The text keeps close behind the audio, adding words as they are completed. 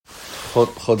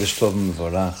Chodesh Tov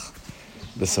Mevorach.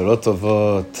 B'sorot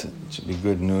Tovot. It should be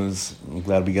good news. I'm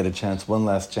glad we get a chance, one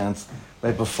last chance,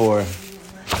 right before.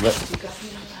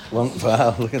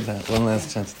 Wow, look at that. One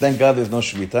last chance. Thank God there's no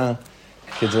Shvita.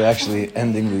 Kids are actually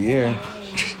ending the year.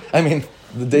 I mean,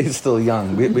 the day is still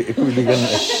young. We'll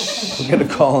get a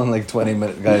call in like 20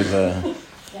 minutes. Guys,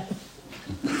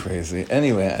 crazy.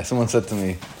 Anyway, someone said to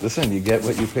me, listen, you get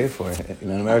what you pay for.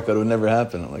 In America, it would never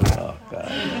happen. I'm like, oh, God.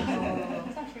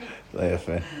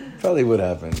 Probably would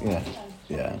happen.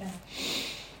 Yeah.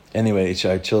 Anyway,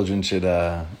 our children should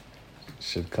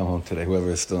come home today, whoever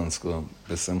is still in school,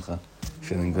 b'simcha,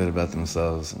 feeling good about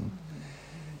themselves,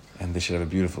 and they should have a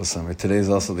beautiful summer. Today is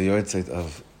also the yahrzeit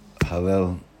of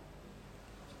Hallel.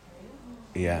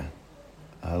 Yeah.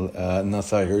 Her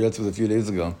yahrzeit was a few days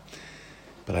ago,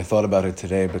 but I thought about her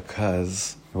today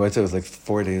because, her yahrzeit was like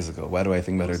 4 days ago. Why do I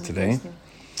think about her today?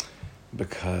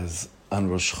 Because on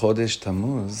Rosh Chodesh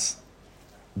Tamuz,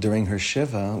 during her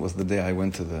Shiva, was the day I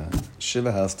went to the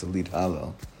Shiva house to lead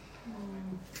Hallel,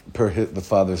 per the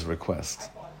father's request.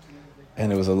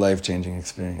 And it was a life-changing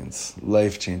experience.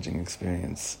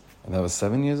 And that was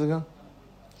 7 years ago?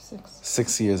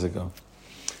 6 years ago.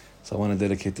 So I want to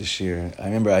dedicate this year. I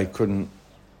remember I couldn't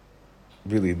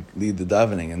really lead the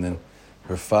davening, and then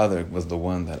her father was the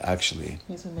one that actually...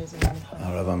 He's amazing.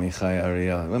 Rabbi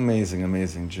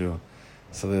amazing Jew.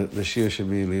 So the shir should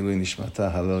be Lilu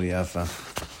Nishmata Halal Yafa.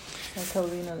 I'll tell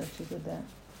Rina that you did that.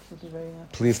 She'll be very happy.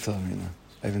 Please tell Rina.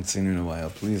 I haven't seen her in a while.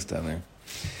 Please tell her.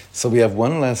 So we have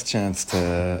one last chance to,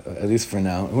 at least for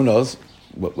now, who knows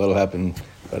what'll happen,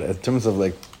 but in terms of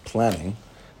like planning,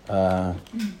 I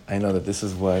know that this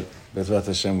is what Bezrat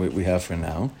Hashem we have for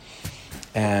now.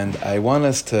 And I want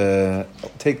us to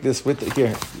take this with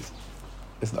here.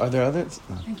 Are there others?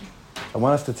 No. I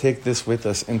want us to take this with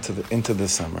us into the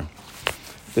summer.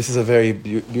 This is a very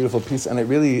beautiful piece, and it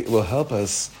really will help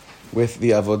us with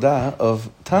the avodah of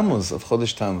Tamuz, of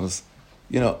Chodesh Tamuz.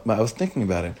 You know, I was thinking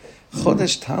about it.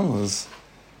 Chodesh Tamuz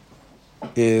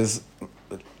is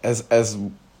as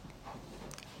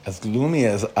gloomy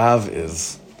as Av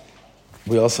is.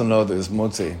 We also know there's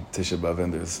Motzei Tisha B'Av,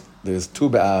 and there's Tu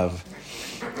B'Av,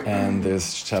 and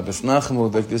there's Shabbos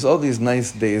Nachman. There's all these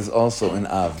nice days also in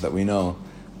Av that we know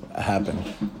happen.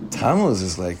 Tamuz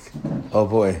is like, oh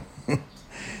boy,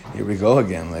 here we go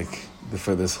again. Like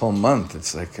for this whole month,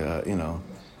 it's like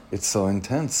it's so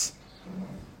intense.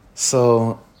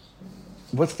 So,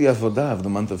 what's the avodah of the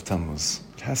month of Tamuz?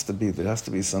 There has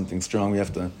to be something strong we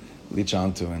have to reach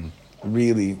onto and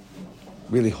really,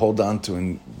 really hold on to,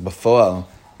 and before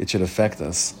it should affect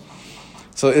us.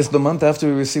 So it's the month after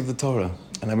we receive the Torah,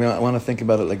 and I want to think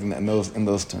about it like in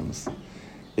those terms.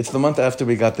 It's the month after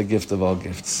we got the gift of all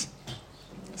gifts.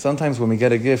 Sometimes when we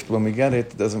get a gift, we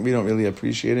don't really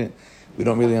appreciate it. We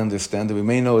don't really understand it. We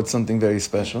may know it's something very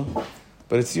special,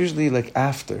 but it's usually like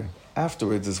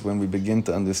afterwards is when we begin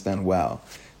to understand, wow,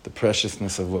 the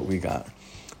preciousness of what we got.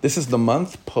 This is the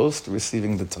month post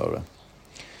receiving the Torah.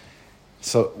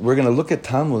 So we're going to look at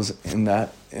Tamuz in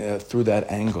that through that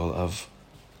angle of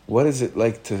what is it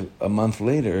like to a month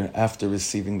later after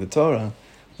receiving the Torah?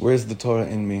 Where's the Torah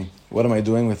in me? What am I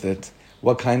doing with it?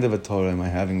 What kind of a Torah am I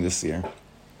having this year?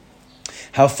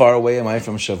 How far away am I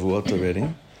from Shavuot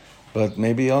already? But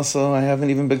maybe also I haven't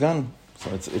even begun.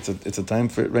 So it's a time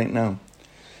for it right now.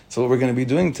 So what we're going to be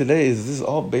doing today is this is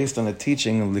all based on a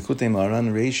teaching of Likutei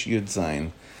Moharan Reish Yud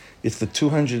Zayin. It's the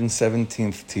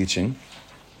 217th teaching.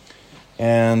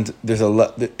 And there's a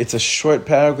lot. It's a short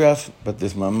paragraph, but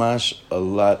there's mamash a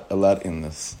lot in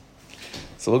this.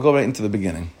 So we'll go right into the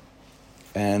beginning.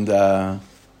 And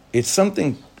it's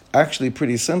something actually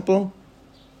pretty simple.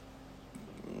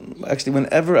 Actually,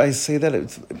 whenever I say that,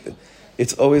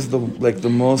 it's always the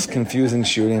most confusing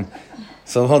shiurim.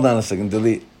 So hold on a second,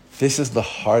 delete. This is the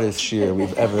hardest shiur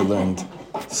we've ever learned.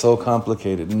 So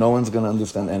complicated. No one's going to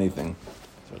understand anything.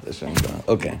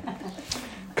 Okay.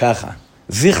 Kacha.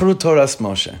 Zichru Toras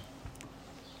Moshe.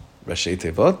 Rashi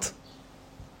Tevot.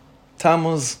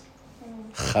 Tamuz.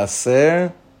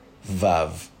 Chaser.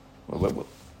 Vav.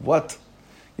 What?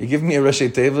 You give me a Rashi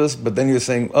Tevos, but then you're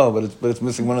saying, but it's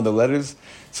missing one of the letters.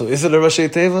 So is it a Rashi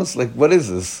Tevos? Like, what is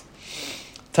this?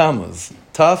 Tamuz.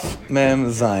 Taf Mem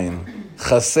Zayin.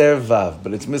 Chaser Vav,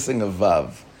 but it's missing a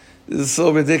Vav. This is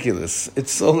so ridiculous.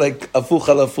 It's so like afuch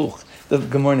al afuch.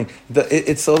 Good morning.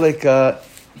 It's so like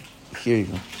here you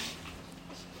go.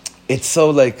 It's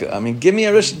so like give me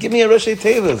a Rashi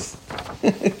Tevos.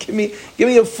 give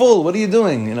me a full. What are you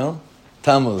doing?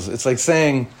 Tamuz. It's like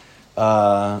saying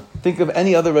think of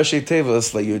any other Rashi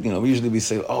Tevos. Like usually we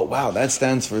say, oh wow, that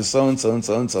stands for so and so and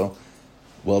so and so.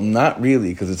 Well, not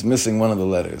really, because it's missing one of the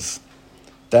letters.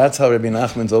 That's how Rabbi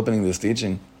Nachman's opening this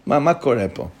teaching. Ma kore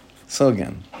po. So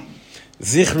again,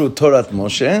 Zichru Torat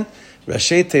Moshe,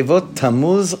 Rashi Tevot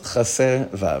Tamuz Chaser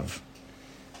Vav.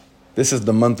 This is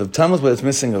the month of Tamuz, but it's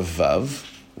missing a Vav.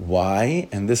 Why?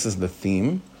 And this is the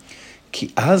theme.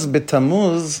 Ki az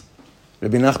betamuz,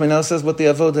 Rabbi Nachman now says what the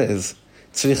avoda is.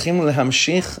 Tzrichim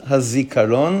lehamshich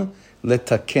hazikaron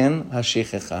letaken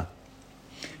hashichecha.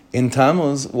 In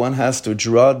Tamuz, one has to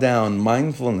draw down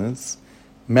mindfulness,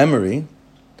 memory,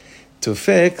 to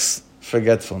fix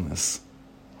forgetfulness.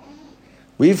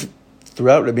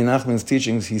 Throughout Rabbi Nachman's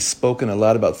teachings, he's spoken a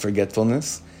lot about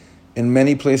forgetfulness. In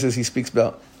many places, he speaks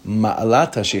about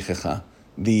ma'alat hashichecha,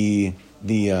 the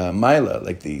maila,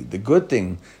 like the good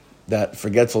thing that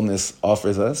forgetfulness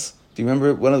offers us. Do you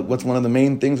remember what's one of the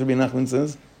main things Rabbi Nachman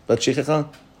says about shichecha?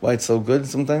 Why it's so good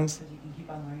sometimes? Because you can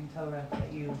keep on learning Torah,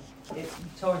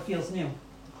 Torah feels new,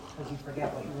 because you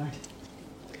forget what you learned.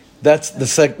 That's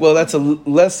that's a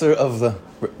lesser of the,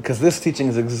 because this teaching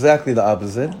is exactly the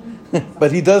opposite.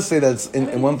 But he does say that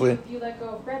in one place. You let go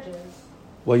of grudges.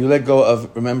 Well, you let go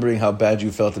of remembering how bad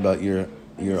you felt about your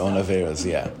own averas,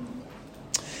 yeah.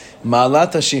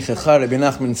 Ma'alat shichecha, Rabbi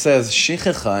Nachman says,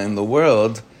 shichecha in the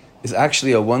world is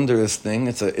actually a wondrous thing.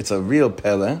 It's a real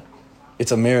pele.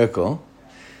 It's a miracle.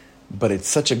 But it's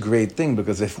such a great thing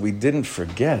because if we didn't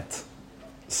forget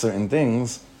certain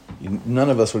things, none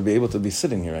of us would be able to be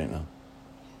sitting here right now.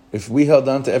 If we held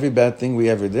on to every bad thing we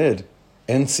ever did,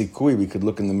 en sikui, we could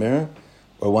look in the mirror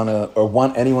or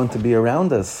want anyone to be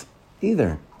around us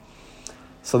either.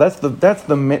 So that's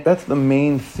the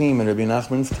main theme in Rabbi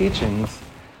Nachman's teachings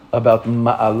about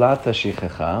ma'alat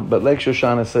shichecha. But like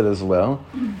Shoshana said as well,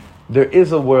 there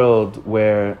is a world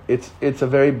where it's a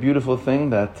very beautiful thing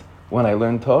that when I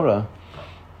learn Torah,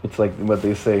 it's like what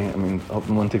they say. I mean, I hope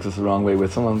no one takes this the wrong way.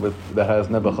 With someone that has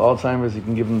Nebuch Alzheimer's, you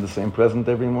can give them the same present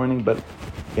every morning. But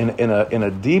in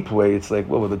a deep way, it's like,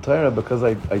 well, with the Torah, because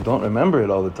I don't remember it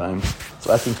all the time,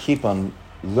 so I can keep on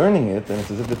learning it, and it's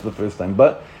as if it's the first time.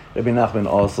 But Rabbi Nachman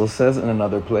also says in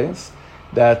another place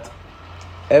that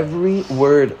every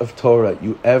word of Torah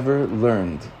you ever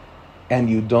learned and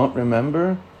you don't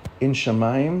remember, in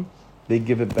Shamayim, they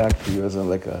give it back to you as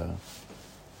like a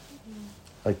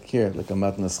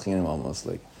matnas chinam almost.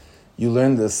 Like, you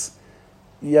learned this,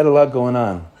 you had a lot going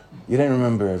on. You didn't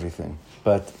remember everything,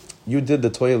 but you did the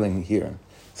toiling here.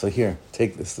 So here,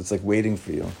 take this. It's like waiting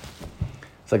for you.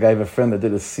 It's like I have a friend that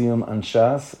did a siyum on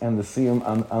Shas and the siyum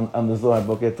on the Zohar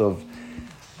Boker Tov.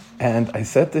 And I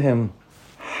said to him,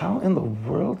 how in the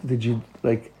world did you,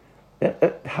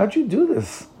 how'd you do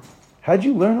this? How'd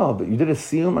you learn all of it? You did a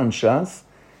siyum on Shas?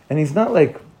 And it's not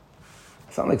like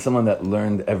someone that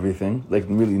learned everything, like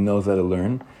really knows how to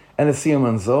learn. And a siyum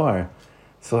on Zohar.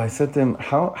 So I said to him,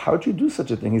 how'd you do such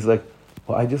a thing? He's like,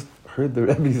 well, I just heard the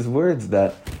Rebbe's words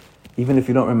that even if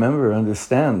you don't remember or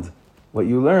understand what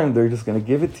you learned, they're just going to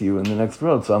give it to you in the next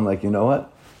world. So I'm like, you know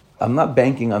what? I'm not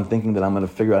banking on thinking that I'm going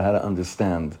to figure out how to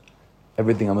understand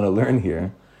everything I'm going to learn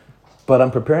here, but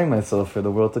I'm preparing myself for the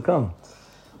world to come.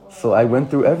 So I went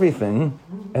through everything,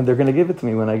 and they're going to give it to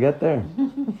me when I get there.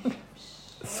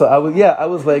 So I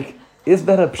was like, is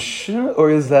that a psh, or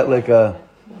is that like a,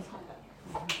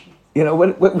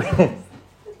 what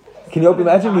can you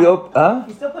imagine He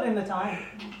still put in the time.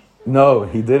 No,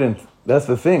 he didn't. That's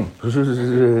the thing.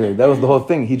 That was the whole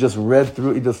thing. He just read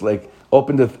through. He just like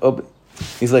opened it.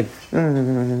 He's like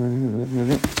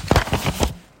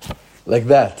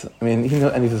that. I mean,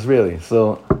 and he's Israeli.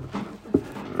 So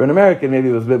for an American, maybe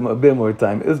it was a bit more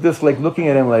time. It was just like looking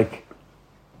at him like,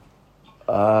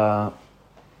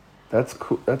 that's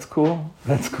cool. That's cool.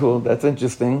 That's cool. That's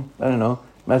interesting. I don't know.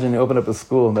 Imagine you open up a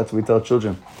school. That's what we tell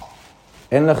children.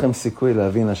 אין לכם סיכוי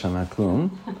להבין השנה כלום,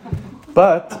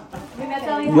 but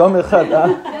יום אחד,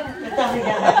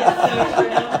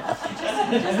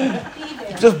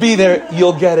 just be there,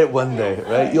 you'll get it one day,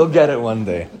 right? You'll get it one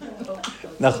day.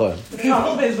 Nachon.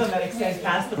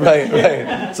 Right.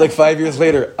 It's like 5 years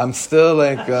later, I'm still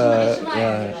like,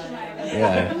 yeah.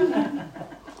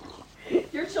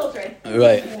 Your children.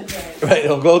 Right,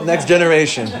 it'll go next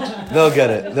generation. They'll get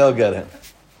it.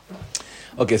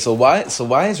 Okay, so why is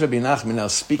Rabbi Nachman now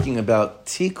speaking about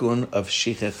tikkun of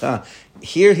shichecha?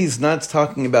 Here he's not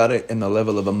talking about it in the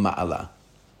level of a ma'ala.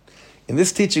 In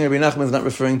this teaching, Rabbi Nachman is not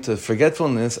referring to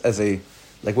forgetfulness as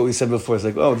like what we said before. It's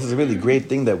like, oh, this is a really great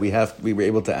thing that we were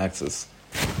able to access.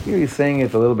 Here he's saying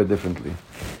it a little bit differently.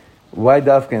 Why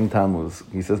dafka in Tamuz?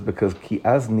 He says because ki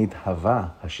az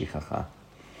nithava hashichecha.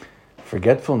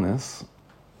 Forgetfulness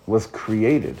was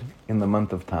created in the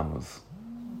month of Tamuz.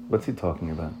 What's he talking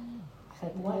about?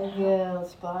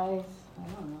 Spies. I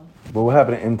don't know. But what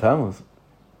happened in Tamuz?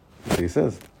 So he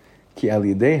says, כי על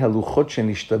ידי הלוחות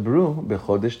שנשתברו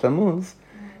בחודש תמוז,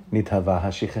 נתהווה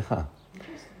השכחה.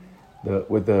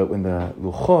 When the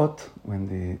luchot, when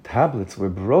the tablets were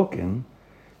broken,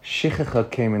 shichecha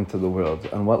came into the world.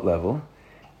 On what level?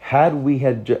 Had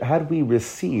we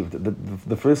received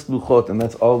the first luchot and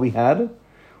that's all we had,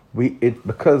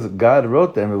 because God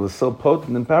wrote them, it was so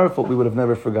potent and powerful, we would have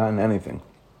never forgotten anything.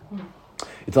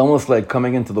 It's almost like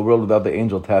coming into the world without the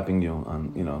angel tapping you on,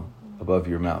 above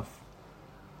your mouth.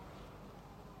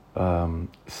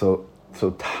 So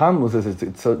Tamuz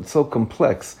it's so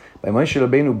complex. By Moshe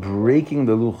Rabbeinu breaking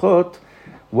the luchot,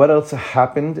 what else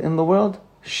happened in the world?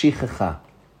 Shichecha,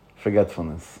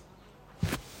 forgetfulness.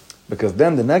 Because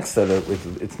then the next set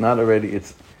of it's not already.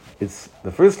 It's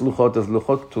the first luchot is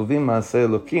luchot tuvim maaseh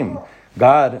elokim.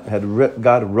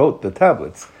 God wrote the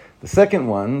tablets. The second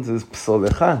one is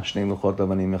psolecha shnei luchot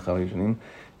avanim echarishnim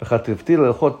v'chativti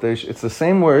luchot. It's the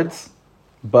same words,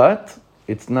 but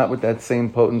it's not with that same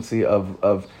potency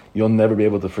of you'll never be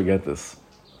able to forget this.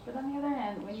 But on the other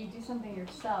hand, when you do something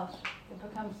yourself, it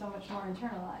becomes so much more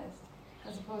internalized,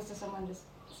 as opposed to someone just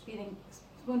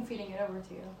spoon-feeding it over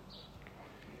to you.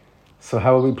 So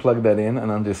how will we plug that in and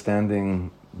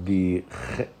understanding the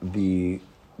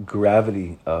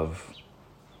gravity of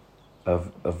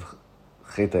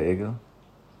Chet HaEgel?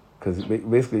 Because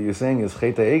basically what you're saying is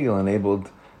Chet HaEgel enabled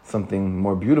something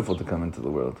more beautiful to come into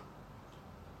the world.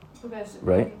 Because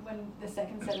right? when the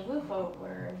second set of luchot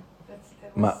were, it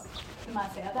was the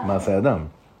Maaseh Adam. Maaseh Adam.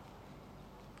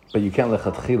 But you can't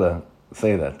lechatchila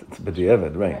say that. It's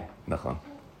b'di'evet, right? Nachon.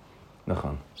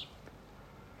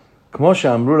 כמו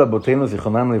שאמרו רבותינו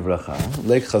זיכרונם לברכה,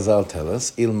 like Chazal tell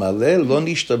us, אלמלא לא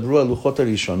נשתברו הלוחות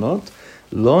הראשונות,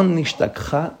 לא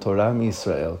נשתכחה תורה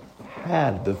מישראל.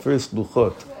 Had the first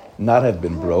luchot not have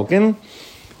been broken,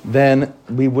 then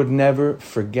we would never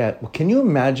forget. Can you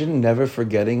imagine never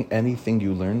forgetting anything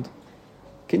you learned?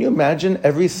 Can you imagine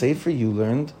every sefer you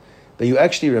learned, that you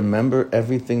actually remember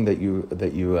everything that you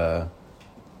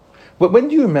when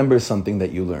do you remember something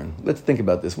that you learn? Let's think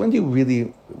about this. When do you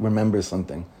really remember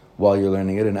something? While you're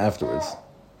learning it and afterwards?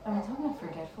 Are we talking about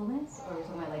forgetfulness, or are we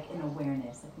talking about like an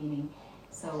awareness? Like meaning,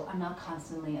 so a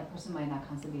person might not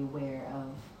constantly be aware of,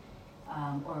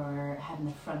 or have in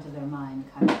the front of their mind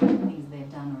kind of things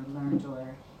they've done or learned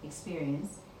or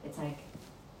experienced. It's like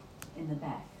in the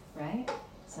back, right?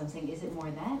 So I'm saying, is it more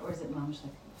that, or is it mamish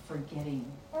like forgetting?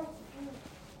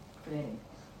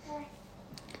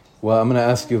 Well, I'm going to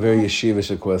ask you a very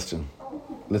yeshivish question.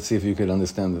 Let's see if you could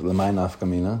understand it. L'may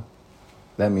nafkamina.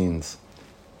 That means,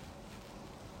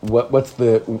 what's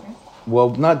the, well,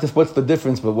 not just what's the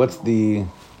difference, but what's the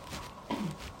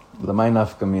l'may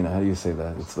nafkamina? How do you say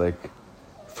that? It's like,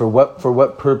 for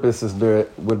what purpose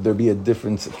would there be a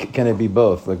difference? Can it be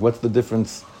both? Like, what's the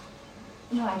difference?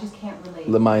 No, I just can't relate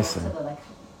to the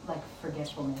like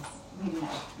forgetfulness. Meaning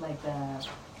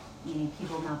meaning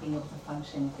people not being able to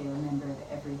function if they remembered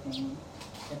everything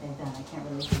that they've done. I can't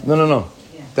relate to that. No.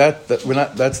 Yeah.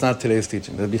 That's not today's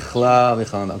teaching. I'm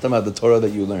talking about the Torah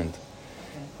that you learned.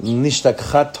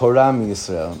 Nishtakchat Torah mi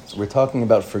Yisrael. We're talking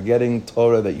about forgetting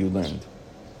Torah that you learned.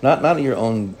 Not your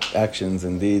own actions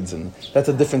and deeds, and that's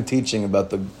a different teaching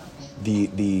about the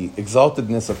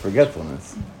exaltedness of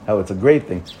forgetfulness. How it's a great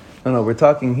thing. No, we're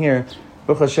talking here,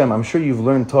 Baruch Hashem, I'm sure you've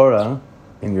learned Torah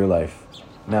in your life.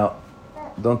 Now,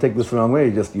 don't take this the wrong way,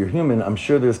 you're human. I'm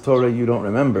sure there's Torah you don't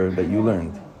remember that you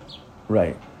learned.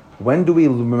 Right. When do we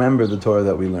remember the Torah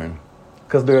that we learn?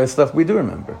 Because there is stuff we do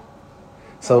remember.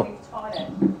 So, When we've taught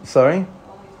it. Sorry? When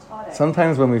we've taught it.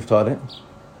 Sometimes when we've taught it.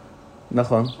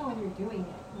 Nachon. Not when you're doing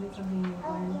it. When it's something you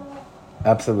learn.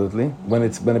 Absolutely. When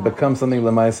it becomes something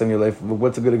l'mayis in your life.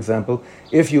 What's a good example?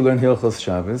 If you learn Hilchos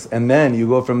Shabbos, and then you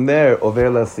go from there, over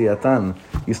l'asiyatan,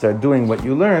 you start doing what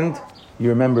you learned, you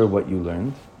remember what you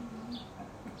learned.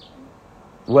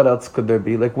 What else could there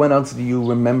be? Like, when else do you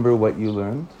remember what you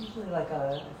learned? Usually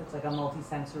if it's like a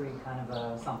multi-sensory kind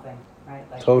of something, right?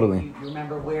 Like Totally. You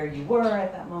remember where you were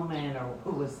at that moment, or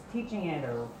who was teaching it,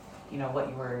 or what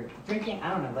you were drinking. I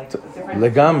don't know, like different.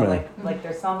 Legamre. Like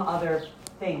there's some other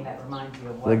thing that reminds you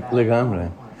of what.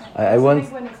 Legamre. I So once.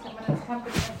 when it's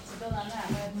happened to build on that,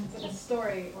 when it's a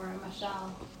story or a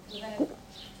mashal, then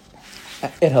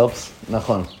It helps,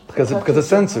 nachon, because it's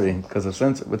sensory. Because of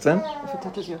sensory. What's that? If it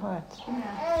touches your heart.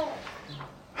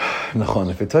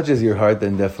 Nachon. If it touches your heart,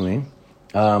 then definitely.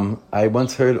 I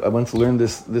once learned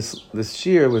this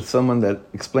shir with someone that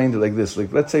explained it like this.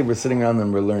 Like, let's say we're sitting around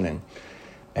and we're learning,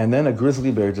 and then a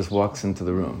grizzly bear just walks into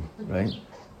the room, right?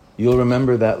 You'll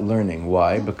remember that learning.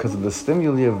 Why? Because of the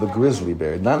stimuli of the grizzly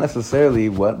bear. Not necessarily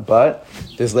but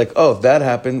there's like, oh, if that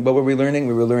happened, what were we learning?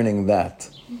 We were learning that.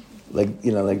 Like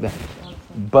that.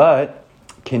 But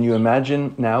can you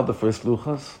imagine now the first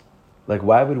luchos? Like,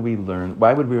 why would we learn?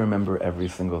 Why would we remember every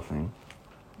single thing?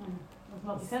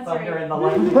 Thunder in the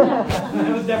light.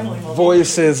 It was definitely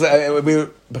Voices,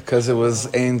 because it was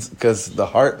because the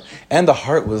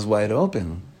heart was wide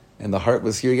open, and the heart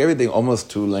was hearing everything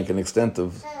almost to like an extent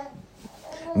of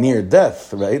near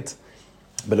death, right?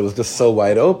 But it was just so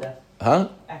wide open, huh?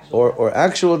 Or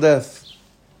actual death.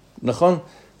 Nachon.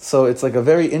 So it's like a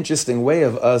very interesting way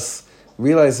of us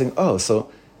realizing,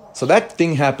 so that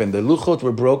thing happened. The luchot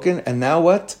were broken, and now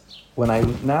what?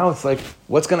 Now it's like,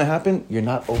 what's going to happen? You're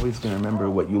not always going to remember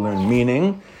what you learned.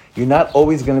 Meaning, you're not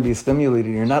always going to be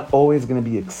stimulated. You're not always going to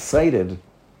be excited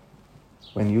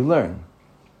when you learn.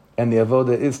 And the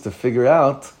avoda is to figure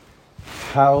out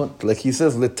how, like he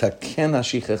says, litaken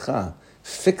hashichecha.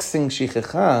 Fixing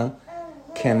shichecha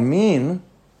can mean,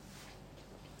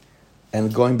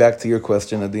 and going back to your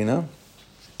question, Adina,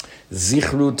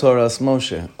 zichru Toras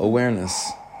Moshe,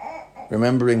 awareness.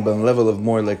 Remembering but on a level of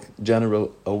more like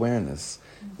general awareness.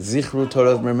 Zichru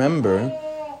Torah, remember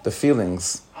the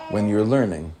feelings when you're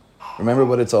learning. Remember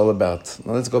what it's all about.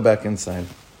 Now let's go back inside.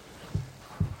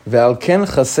 Ve'al ken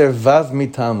chaser vav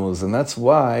mitamuz, and that's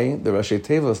why the Rashi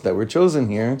Tevos that were chosen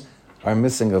here are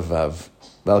missing a vav.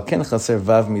 Ve'al ken chaser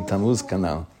vav mitamuz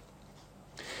kanal.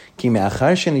 Ki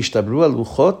me'achar shenishtabru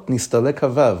haluchot nistalek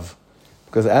havav.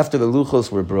 Because after the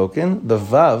luchos were broken, the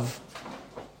vav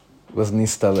was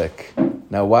nistalek.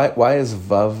 Now, why is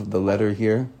vav the letter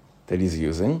here that he's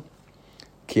using?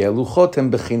 Ki haluchot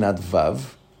hem bechinat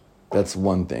vav. That's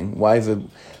one thing. Why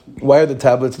are the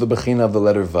tablets the bechina of the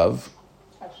letter vav?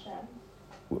 Hashem.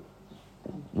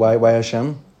 Why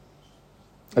Hashem?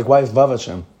 Like, why is vav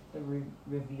Hashem? The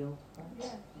reveal part.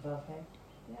 Yeah. Vav, hey.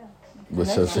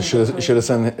 Yeah. So should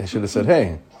have said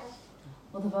hey.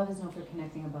 Well, the vav is known for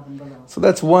connecting above and below. So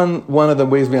that's one of the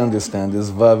ways we understand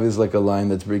is vav is like a line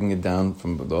that's bringing it down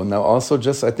from below. Now also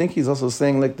I think he's also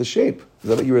saying like the shape. Is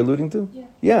that what you were alluding to? Yeah.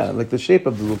 Yeah, like the shape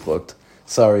of the luchot.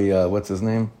 Sorry, what's his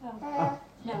name?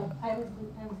 No, I was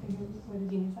thinking what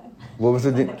did you say? What was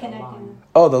it? The connecting.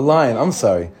 Oh, the line. I'm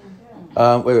sorry.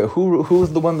 Wait, who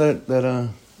was the one that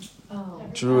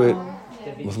drew it?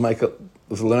 Was Michael?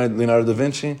 Was Leonardo da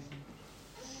Vinci?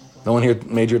 No one here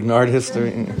majored in art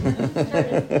history. I can't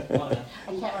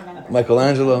remember.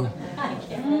 Michelangelo.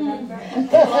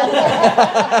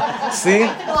 See?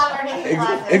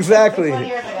 Exactly.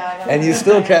 And you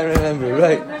still can't remember,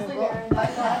 right?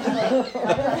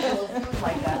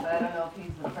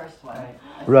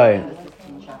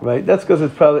 Right. That's because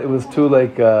it was too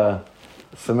like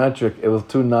symmetric. It was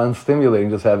too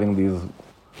non-stimulating, just having these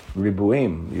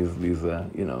ribuim,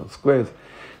 these squares.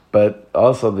 But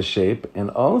also the shape, and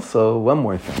also one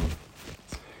more thing.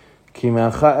 Ki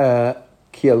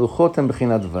haluchot hem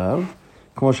bechinat vav,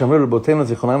 כמו שאמרו רבותינו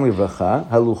זיכרונם לברכה,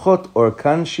 haluchot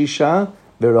orkan shisha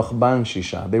ve'rochban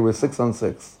shisha. They were 6 on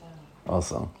 6.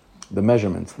 Also, the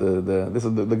measurements. This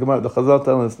is the Gemara. The Chazal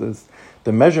tell us this.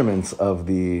 The measurements of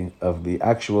the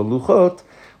actual luchot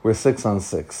were 6 on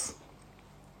 6.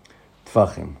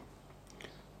 Tfachim.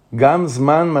 Gam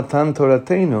zman matan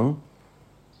toratenu.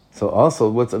 So also,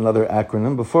 what's another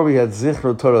acronym? Before we had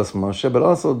Zichru Toras Moshe, but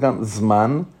also Gam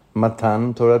Zman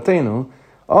Matan Toratenu.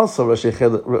 Also Rashi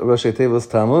Tevos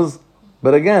Tamuz,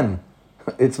 but again,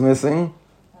 it's missing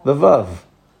the Vav.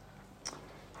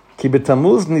 Ki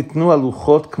betamuz nitnu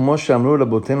haluchot kmo she'amru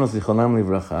rabotenu zichronam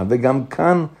livracha, vegam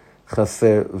kan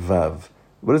chaser Vav.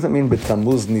 What does it mean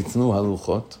betamuz nitnu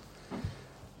haluchot?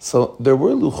 So there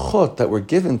were luchot that were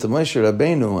given to Moshe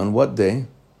Rabbeinu on what day?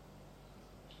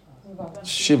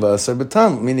 Shiva Asar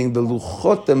B'Tam, meaning the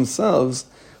luchot themselves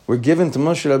were given to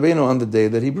Moshe Rabbeinu on the day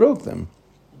that he broke them.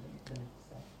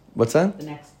 What's that? The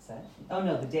next set. Oh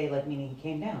no, the day, like meaning he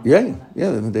came down. Yeah,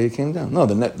 the day he came down. No,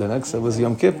 the next set was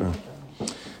Yom Kippur.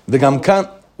 The Gamkan,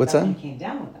 what's that? He came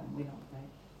down with them. We don't,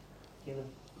 right?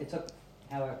 It took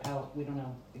how we don't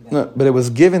know exactly. No, but it was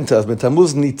given to us. But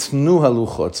Tamuz nitnu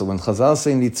haluchot. So when Chazal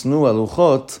say nitnu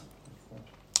haluchot,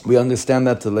 we understand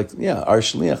that to our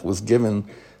shliach was given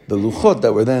the luchot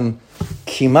that were then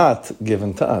kimat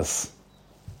given to us.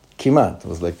 Kimat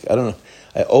was like, I don't know.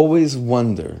 I always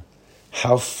wonder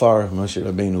how far Moshe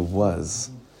Rabbeinu was,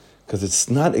 because it's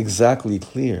not exactly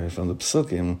clear from the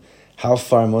psukim how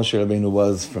far Moshe Rabbeinu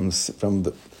was from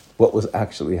what was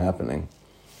actually happening.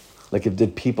 Like,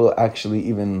 did people actually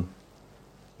even,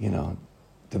 did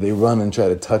they run and try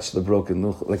to touch the broken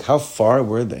luchot? Like, how far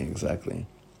were they exactly?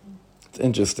 It's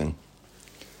interesting.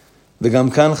 וגם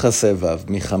כאן חסר וו,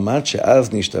 מחמת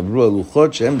שאז נשתברו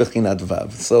הלוחות שהם בחינת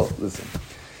וו. So, listen.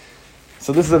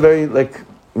 So this is a very,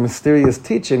 mysterious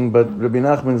teaching, but Rabbi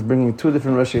Nachman is bringing 2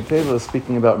 different Rashi Tevos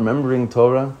speaking about remembering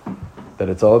Torah that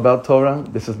it's all about Torah.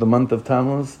 This is the month of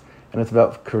Tamuz, and it's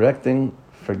about correcting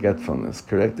forgetfulness,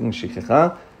 correcting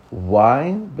shichecha.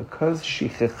 Why? Because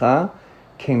shichecha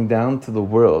came down to the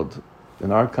world,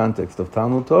 in our context of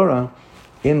Talmud Torah,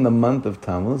 in the month of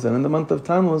Tamuz. And in the month of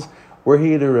Tamuz, we're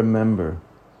here to remember.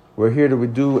 We're here to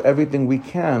do everything we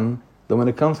can, that when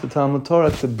it comes to Talmud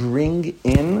Torah, to bring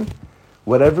in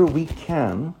whatever we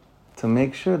can to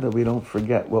make sure that we don't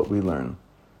forget what we learn.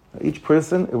 Each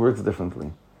person, it works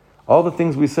differently. All the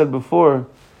things we said before,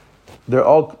 they're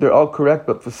all correct,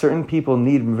 but for certain people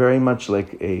need very much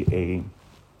like a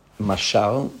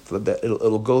mashal, so that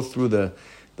it'll go through the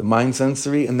mind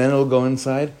sensory, and then it'll go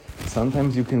inside.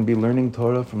 Sometimes you can be learning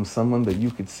Torah from someone that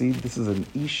you could see, this is an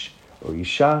ish or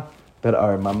isha, that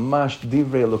are mamash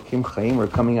divrei elokim chaim, are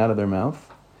coming out of their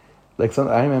mouth. Like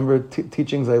I remember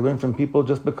teachings I learned from people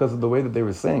just because of the way that they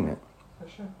were saying it. For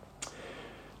sure.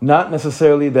 Not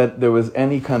necessarily that there was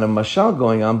any kind of mashal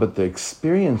going on, but the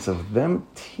experience of them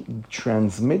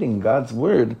transmitting God's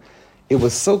word, it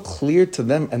was so clear to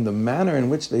them, and the manner in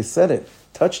which they said it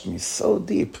touched me so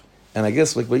deep. And I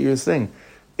guess like what you were saying,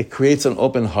 it creates an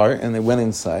open heart, and they went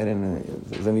inside, and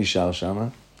there's an ishal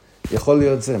shama.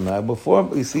 Before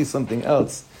we see something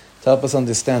else to help us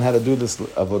understand how to do this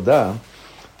avodah,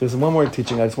 there's one more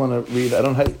teaching I just want to read. You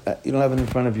don't have it in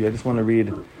front of you. I just want to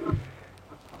read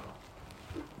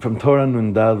from Torah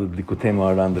Nundal Likutei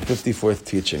Moharan, the 54th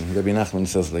teaching. Rabbi Nachman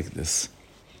says like this: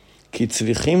 Ki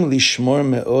tzrichim lishmor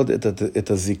me'od et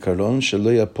hazikaron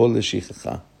shelo yapol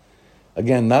leshichecha.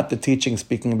 Again, not the teaching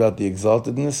speaking about the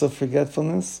exaltedness of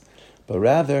forgetfulness, but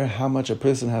rather how much a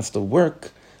person has to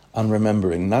work on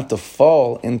remembering, not to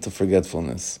fall into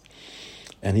forgetfulness.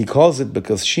 And he calls it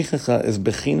because shichecha is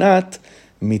bechinat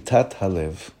mitat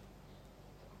halev,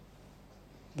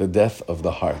 the death of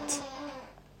the heart.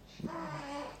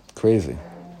 Crazy.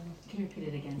 Can you repeat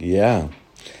it again? Yeah.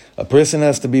 A person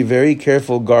has to be very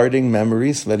careful guarding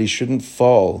memory so that he shouldn't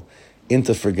fall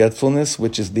into forgetfulness,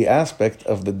 which is the aspect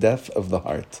of the death of the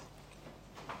heart.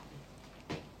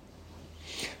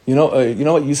 You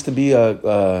know what used to be in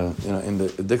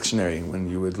the dictionary when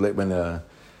you would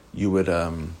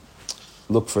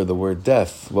look for the word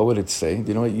death. What would it say? Do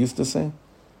you know what it used to say?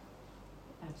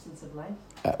 Absence of life?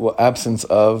 Absence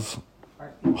of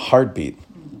heartbeat.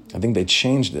 I think they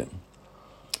changed it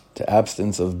to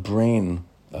absence of brain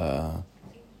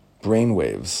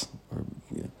waves.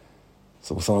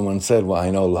 So someone once said, "Well,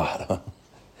 I know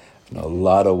a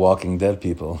lot of Walking Dead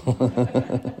people."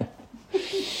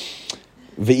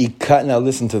 Now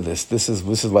listen to this. This is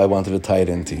why I wanted to tie it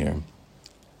into here.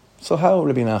 So how,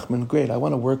 Rabbi Nachman? Great. I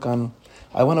want to work on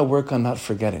not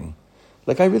forgetting.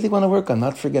 Like I really want to work on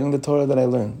not forgetting the Torah that I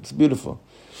learned. It's beautiful,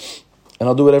 and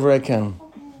I'll do whatever I can.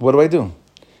 What do?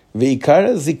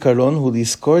 Ve'ikara zikaron hu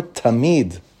liskor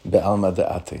tamid be'alma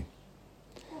de'ate.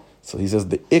 So he says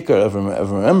the ikar of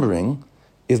remembering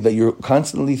is that you're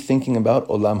constantly thinking about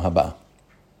olam haba.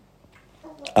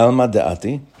 Alma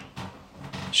de'ati.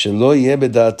 Shelo yeh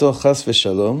beda'ato chas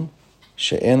v'shalom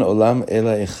she'en olam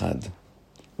ela echad.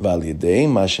 V'al yedei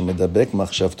ma shemedabek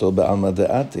machshavto be'alma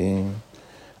de'ati.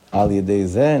 Al yedei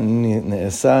zeh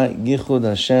ne'esa yichud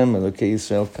Hashem Elokei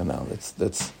Yisrael kanal.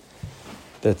 That's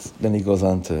then he goes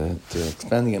on to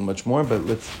expanding it much more, but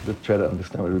let's try to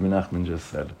understand what Rabbi Nachman just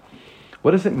said.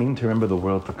 What does it mean to remember the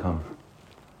world to come?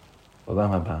 Olam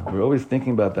haba. We're always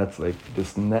thinking about that's like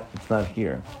this net, it's not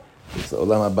here. It's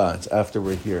olam haba, it's after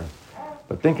we're here.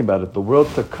 But think about it, the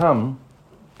world to come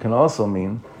can also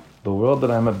mean the world that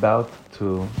I'm about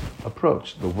to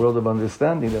approach, the world of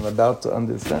understanding that I'm about to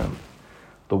understand,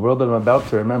 the world that I'm about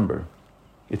to remember.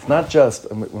 It's not just,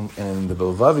 and in the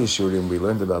Bilvavi Shurim we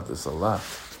learned about this a lot.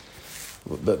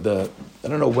 I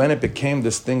don't know when it became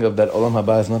this thing of that Olam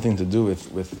Haba has nothing to do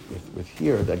with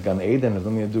here, that Gan Eden has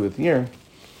nothing to do with here.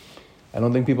 I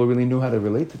don't think people really knew how to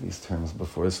relate to these terms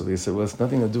before, so they said, well, it's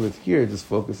nothing to do with here, just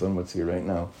focus on what's here right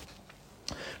now.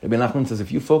 Rabbi Nachman says,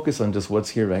 if you focus on just what's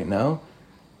here right now,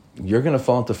 you're going to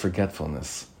fall into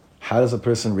forgetfulness. How does a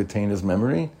person retain his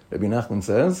memory? Rabbi Nachman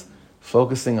says,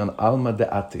 focusing on alma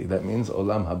de'ati, that means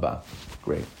olam haba.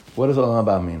 Great. What does olam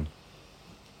haba mean?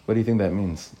 What do you think that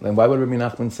means? And why would Rabbi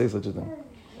Nachman say such a thing?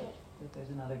 That there's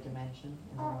another dimension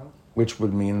in the world. Which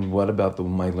would mean what about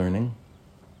my learning?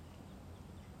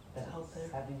 That's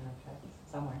having an effect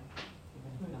somewhere.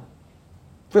 Even if not.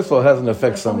 First of all, it has an effect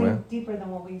There's something somewhere. deeper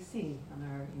than what we see on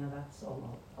our, that's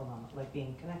olam, like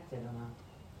being connected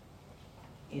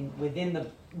within the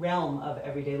realm of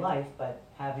everyday life, but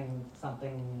having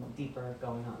something deeper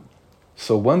going on.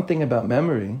 So one thing about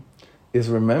memory is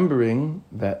remembering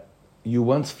that you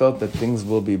once felt that things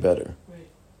will be better. Right.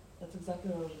 That's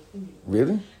exactly what I was just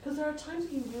Really? Because there are times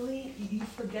when you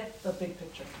forget the big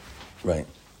picture. Right.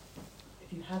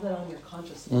 If you have that on your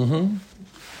consciousness, Mm-hmm.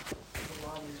 it's a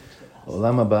lot easier to get past.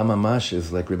 Olam haba mamash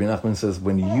is like Rabbi Nachman says,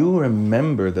 when you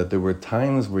remember that there were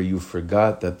times where you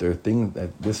forgot that there are things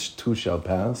that this too shall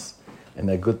pass and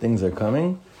that good things are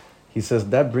coming, he says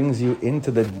that brings you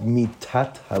into the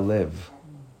mitat halev.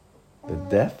 The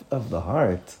death of the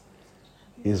heart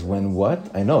is when what?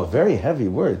 I know, very heavy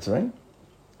words, right?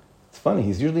 It's funny,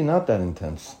 he's usually not that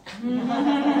intense.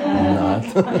 Not.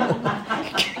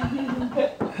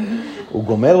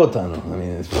 Ugomer otanu. I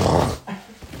mean, it's...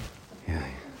 Yeah.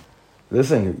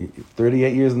 Listen,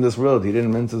 38 years in this world, he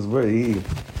didn't mince his word. He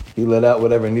let out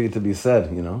whatever needed to be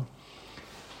said, you know?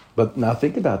 But now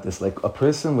think about this, like a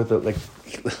person with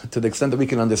to the extent that we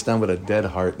can understand what a dead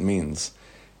heart means,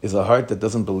 is a heart that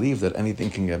doesn't believe that anything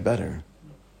can get better.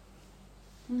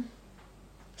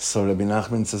 So Rabbi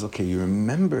Nachman says, okay, you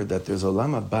remember that there's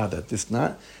olam haba, that it's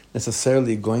not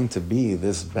necessarily going to be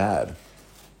this bad.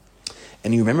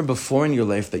 And you remember before in your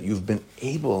life that you've been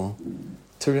able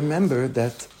to remember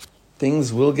that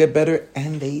things will get better,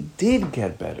 and they did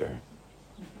get better.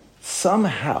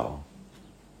 Somehow,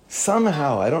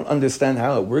 I don't understand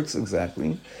how it works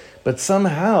exactly, but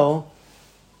somehow,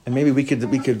 and maybe we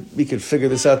could figure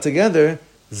this out together,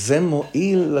 Ze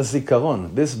mo'il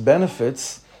lazikaron. This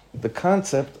benefits the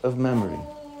concept of memory.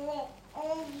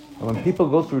 And when people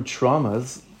go through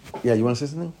traumas, yeah, you want to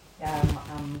say something? Yeah,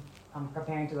 I'm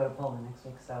preparing to go to Poland next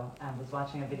week, so I was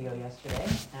watching a video yesterday,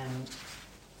 and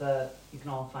you can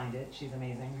all find it. She's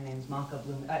amazing. Her name's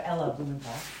Ella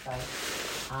Blumenthal, sorry.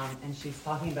 And she's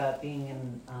talking about being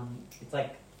in, it's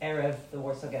like Erev, the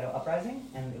Warsaw Ghetto Uprising,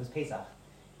 and it was Pesach,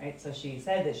 right? So she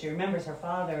said that she remembers her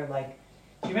father,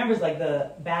 she remembers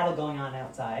the battle going on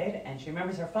outside, and she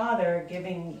remembers her father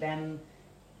giving them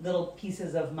little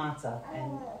pieces of matzah,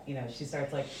 and she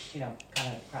starts kind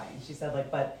of crying. She said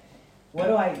but what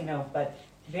do I, but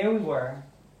there we were,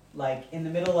 in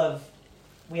the middle of,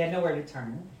 we had nowhere to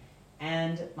turn,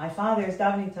 and my father is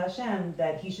davening to Hashem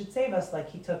that he should save us,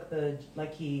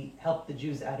 he helped the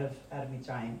Jews out of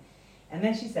Mitzrayim. And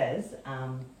then she said,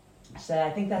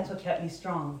 I think that's what kept me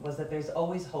strong, was that there's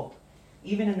always hope.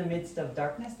 Even in the midst of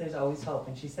darkness, there's always hope.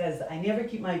 And she says, I never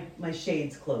keep my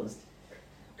shades closed.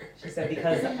 She said,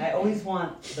 because I always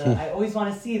want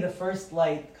to see the first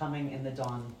light coming in the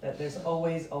dawn. That there's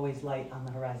always light on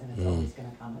the horizon. It's always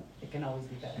going to come. It can always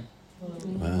be better.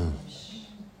 Wow.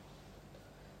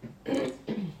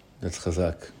 That's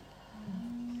chazak.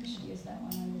 You should use that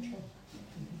one on your trip.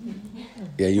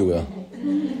 Yeah, you will.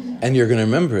 And you're going to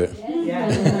remember it. Yeah,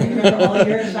 remember all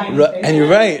your shining faces. And you're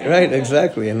right,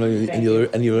 exactly. And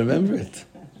you'll remember it.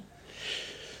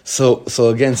 So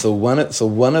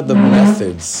one of the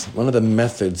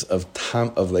methods of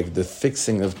the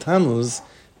fixing of Tamuz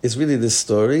is really this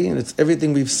story, and it's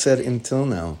everything we've said until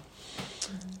now.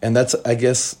 And that's, I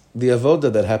guess, the avoda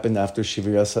that happened after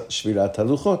Shvirat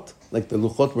HaLuchot. Like the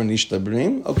Luchot were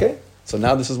nishtabrim. Okay, so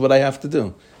now this is what I have to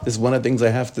do. This is one of the things I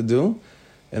have to do.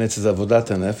 And it's avodat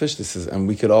hanefesh. And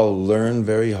we could all learn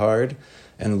very hard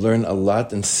and learn a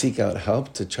lot and seek out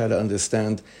help to try to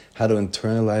understand how to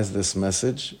internalize this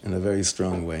message in a very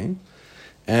strong way.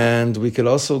 And we could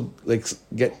also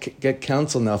get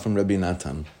counsel now from Rabbi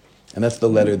Natan. And that's the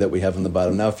letter that we have on the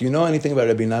bottom. Now, if you know anything about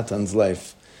Rabbi Natan's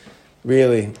life,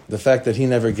 really, the fact that he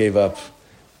never gave up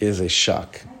is a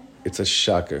shock. It's a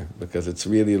shocker, because it's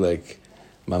really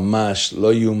mamash,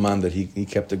 lo yuman, that he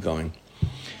kept it going.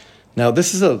 Now,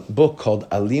 this is a book called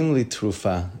Alim Li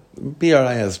Trufa. BRI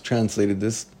has translated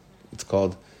this. It's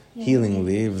called Healing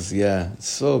Leaves. Yeah, it's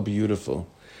so beautiful.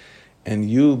 And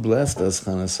you blessed us,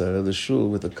 Chana Sarah, the shul,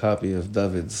 with a copy of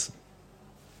David's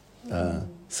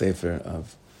sefer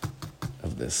of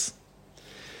this.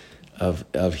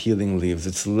 Of Healing Leaves.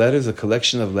 It's letters, a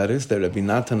collection of letters that Rabbi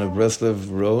Natan of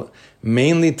Breslov wrote,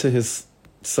 mainly to his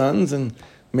sons and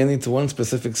mainly to one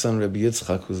specific son, Rabbi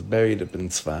Yitzchak, who's buried up in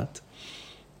Tzfat.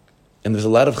 And there's a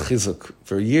lot of chizuk.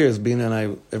 For years, Bina and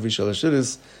I, every Shalosh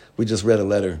Shudis, we just read a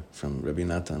letter from Rabbi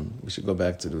Natan. We should go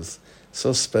back to this.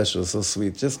 So special, so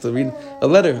sweet. Just to read a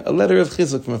letter of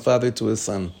chizuk from a father to his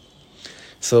son.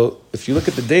 So if you look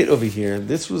at the date over here,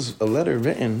 this was a letter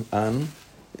written on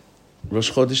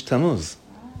Rosh Chodesh Tamuz.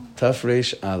 Taf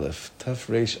Reish Aleph. Taf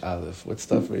Reish Aleph. What's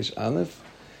Taf Reish Aleph?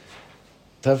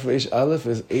 Taf Reish Aleph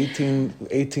is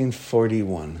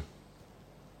 1841.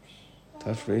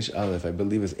 Taf Reish Aleph, I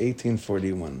believe, is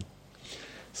 1841.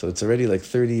 So it's already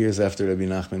 30 years after Rabbi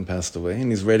Nachman passed away,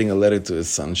 and he's writing a letter to his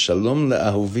son. Shalom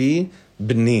le'ahuvi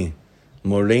b'ni,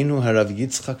 moreinu harav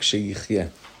Yitzchak sheyichyeh.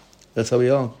 That's how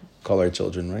we all call our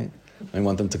children, right? I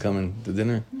want them to come in to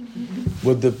dinner.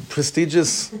 Would the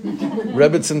prestigious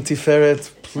Rebbetzin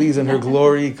Tiferet, please in her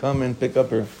glory, come and pick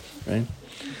up her, right?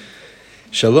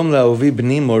 Shalom la'ovi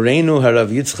b'ni morenu harav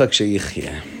Yitzchak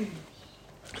sheyichye.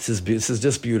 This is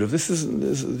just beautiful. This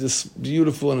is just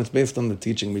beautiful, and it's based on the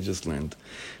teaching we just learned.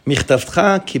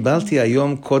 Michtavcha kibalti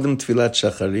hayom kodem tfilat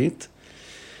shacharit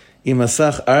im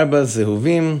masach arba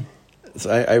zehuvim. So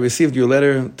I received your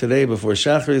letter today before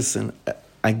Shacharis, and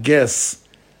I guess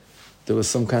there was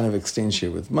some kind of exchange here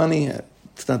with money.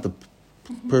 It's not the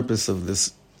purpose of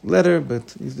this letter,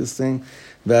 but he's just saying,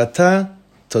 Ve'ata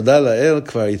toda la'el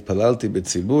kvar itpalalti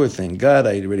b'tzibur. Thank God,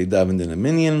 I already davened in a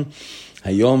minyan.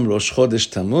 Hayom Rosh Chodesh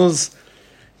Tamuz.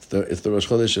 It's the Rosh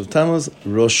Chodesh of Tamuz.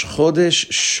 Rosh Chodesh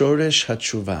Shoresh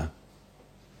HaTshuva.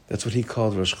 That's what he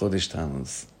called Rosh Chodesh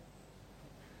Tamuz.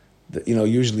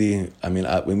 Usually,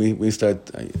 when we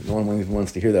start, no one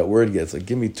wants to hear that word yet. It's like,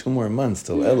 give me 2 more months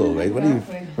till Elul, right? What do you,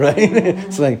 right?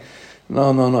 It's like,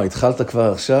 no. Itchalta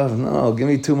kvar achshav. No, give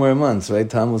me 2 more months, right?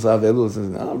 Tamuz Av Elul.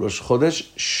 No, Rosh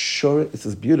Chodesh Shoresh. This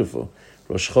is beautiful.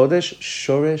 Rosh Chodesh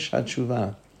Shoresh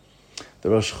HaTshuva. The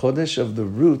Rosh Chodesh of the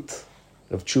root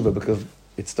of tshuva, because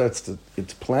it's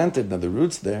planted, now the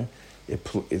root's there,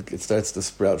 it starts to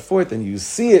sprout forth, and you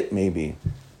see it maybe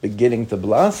beginning to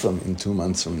blossom in 2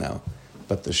 months from now.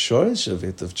 But the shoresh of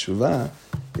it, of tshuva,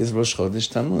 is Rosh Chodesh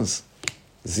Tamuz.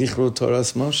 Zichru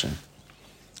Toras Moshe.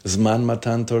 Zman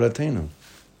Matan Toratenu.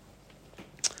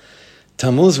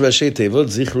 Tamuz Rashi Tevot,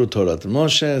 Zichru Torat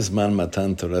Moshe, Zman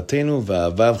Matan Toratenu,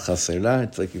 Va'avav Chasera.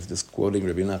 It's like if this quoting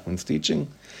Rabbi Nachman's teaching.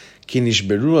 כי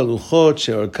נשברו הלוחות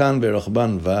שאורכן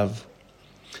ברוחבן וו,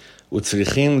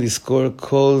 וצריכים לזכור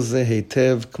כל זה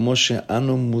היטב, כמו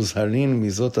שאנו מוזהרים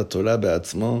מזאת התורה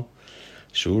בעצמו,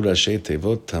 שהוא ראשי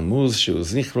תיבות תמוז, שהוא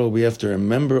זכרו. We have to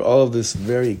remember all of this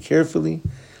very carefully,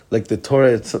 like the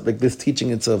Torah, like this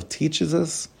teaching itself teaches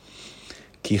us.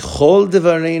 כי כל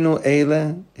דברינו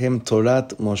אלה הם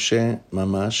תורת משה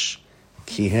ממש,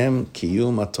 כי הם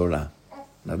קיום התורה.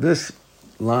 Now this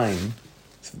line,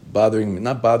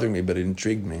 not bothering me, but it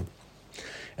intrigued me.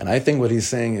 And I think what he's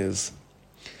saying is,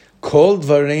 Kol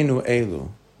dvareinu elu,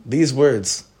 these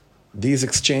words, these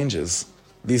exchanges,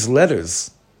 these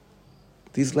letters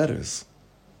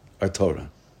are Torah.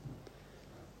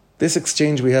 This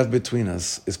exchange we have between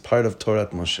us is part of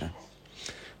Torat Moshe.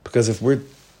 Because if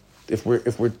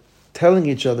we're telling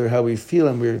each other how we feel,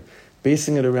 and we're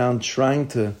basing it around trying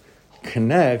to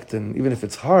connect, and even if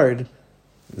it's hard,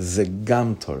 ze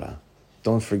gam Torah.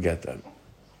 Don't forget that.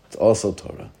 It's also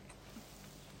Torah.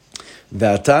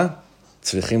 Ve'ata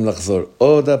tzrichim lachzor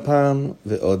od hapam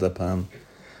ve'od hapam.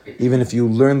 Even if you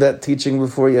learned that teaching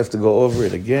before, you have to go over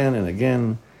it again and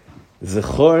again.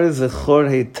 Zechor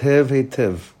heitev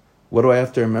heitev. What do I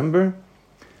have to remember?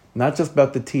 Not just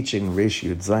about the teaching, Reish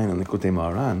Yud Zayin and Likutei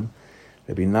Moharan.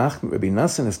 Rabbi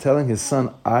Nosson is telling his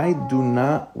son, I do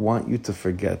not want you to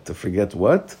forget. To forget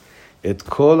what? Et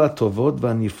kol hatovot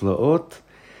v'niflaot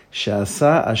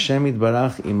שעשה השם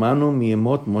יתברך עמנו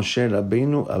מימות משה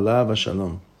רבינו עליו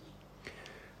השלום.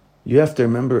 You have to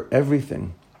remember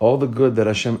everything, all the good that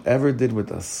Hashem ever did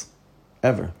with us,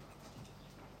 ever.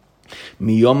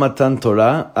 מיום מתן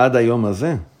תורה עד היום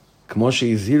הזה, כמו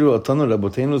שהזהירו אותנו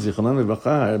רבותינו זיכרונם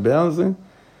לברכה הרבה על זה,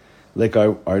 like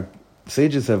our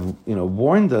sages have,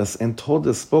 warned us and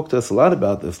spoke to us a lot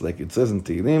about this, like it says in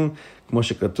Tehillim, כמו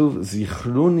שכתוב,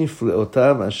 זיכרו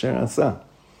נפלאותיו אשר עשה.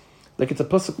 Like it's a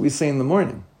pasuk we say in the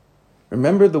morning.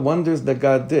 Remember the wonders that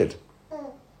God did.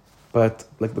 But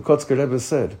like the Katz Rebbe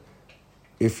said,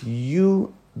 if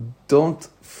you don't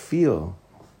feel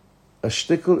a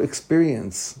shtickle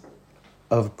experience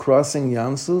of crossing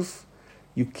Yam Suf,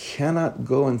 you cannot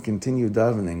go and continue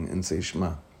davening and say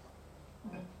Shema.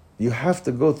 You have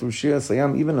to go through Shir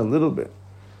Sayam even a little bit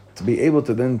to be able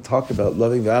to then talk about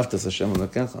loving V'aftas Hashem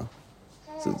Elokecha.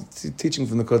 So it's teaching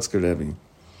from the Katz Rebbe.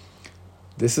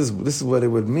 This is what it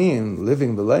would mean,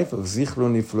 living the life of Zichru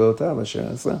Niflotav Asher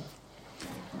Asa.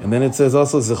 And then it says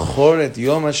also, Zechor et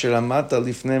Yom Asher Amata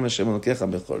Lifnei Hashem Elokecha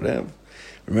Bechorev.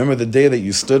 Remember the day that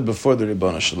you stood before the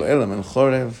Ribbon Shalom in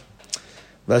Chorev.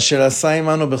 V'asher Asa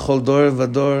Imanu Bechol Dor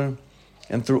Vador.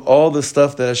 And through all the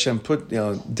stuff that Hashem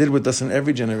did with us in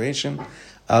every generation,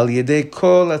 Al Yedei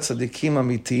Kol HaTzadikim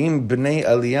Amitiyim B'nei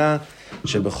Aliyah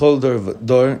Shebechol Dor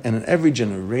Vador. And in every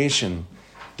generation,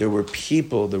 there were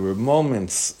people, there were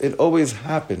moments. It always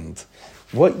happened.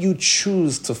 What you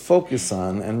choose to focus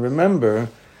on and remember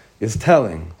is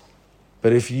telling.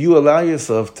 But if you allow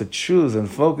yourself to choose and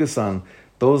focus on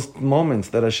those moments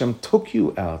that Hashem took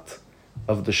you out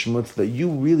of the shmutz that you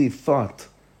really thought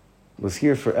was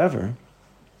here forever,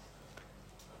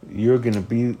 you're going to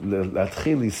be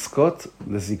l'atchil liskot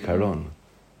lezikaron.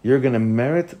 you're going to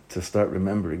merit to start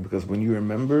remembering. Because when you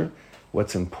remember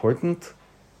what's important,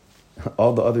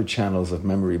 all the other channels of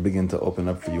memory begin to open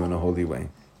up for you in a holy way.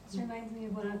 This reminds me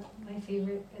of one of my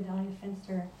favorite Adalia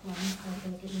Fenster lines.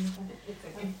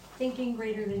 Thinking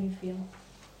greater than you feel.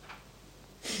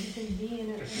 You can be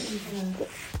in a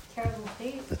terrible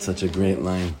state. That's such a great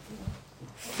line.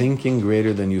 Thinking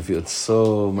greater than you feel. It's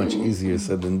so much easier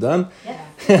said than done.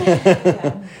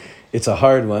 Yeah. It's a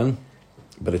hard one,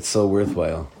 but it's so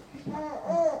worthwhile.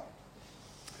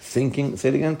 Thinking, say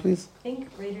it again, please.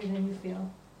 Think greater than you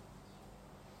feel.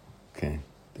 Okay,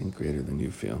 think greater than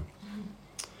you feel.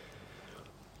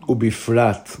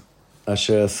 Ubifrat,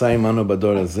 asher asai manu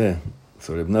bador hazeh.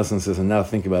 So Reb Nosson says, and now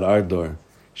think about our door.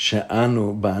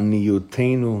 She'anu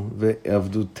ba'aniyutenu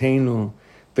ve'avdutenu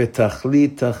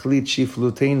ve'tachlit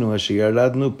shiflutenu asher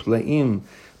yaradnu plaim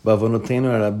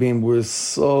ba'avonotenu harabim. We're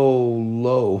so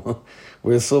low.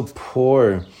 We're so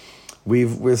poor.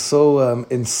 We're so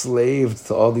enslaved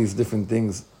to all these different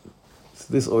things.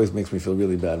 This always makes me feel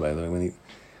really bad, by the way,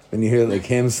 when you hear like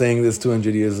him saying this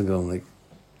 200 years ago. I'm like,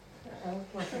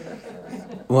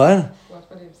 what?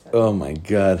 Oh my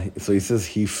God. So he says,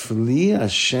 Hifli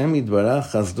Hashem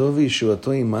Yitbarach Chasdo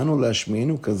v'Yeshuato imanu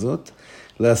lashmienu kazot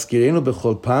להזכירנו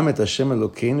בכל פעם את Hashem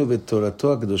Elokeinu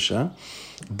v'Torato HaKadosha.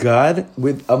 God,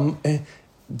 with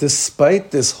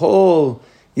despite this whole,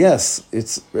 yes,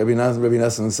 it's Rabbi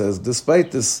Nosson says,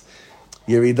 despite this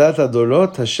Yeridat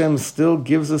HaDorot, Hashem still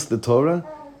gives us the Torah,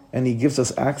 and He gives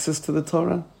us access to the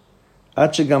Torah.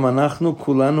 עד שגם אנחנו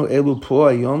כולנו אלו פה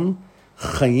היום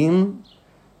חיים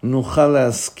נוכל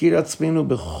להזכיר עצמנו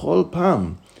בכל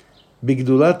פעם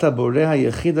בגדולת הבורא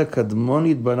היחיד הקדמון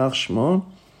יתברך שמו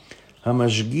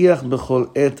המשגיח בכל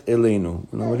עת אלינו.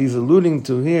 What he's alluding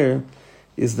to here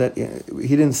is that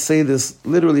he didn't say this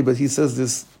literally, but he says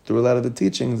this through a lot of the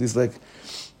teachings. He's like,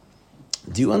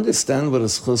 do you understand what a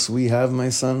schus we have, my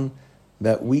son,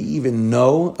 that we even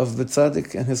know of the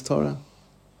tzaddik and his Torah?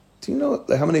 Do you know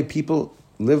how many people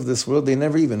live this world? They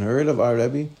never even heard of our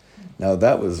Rebbe. Now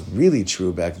that was really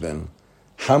true back then.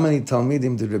 How many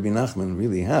Talmidim did Rabbi Nachman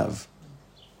really have?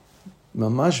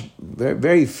 Mamash, very,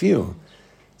 very few.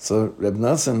 So Reb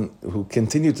Nosson, who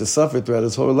continued to suffer throughout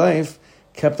his whole life,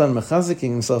 kept on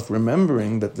mechaziking himself,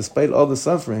 remembering that despite all the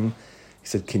suffering, he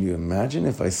said, can you imagine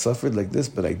if I suffered like this,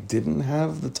 but I didn't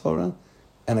have the Torah?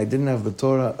 And I didn't have the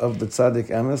Torah of the Tzaddik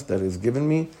Emes that has given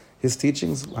me his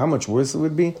teachings? How much worse it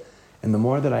would be? And the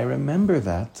more that I remember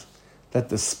that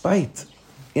despite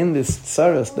in this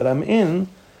tsaras that I'm in,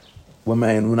 when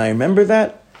I remember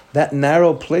that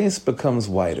narrow place becomes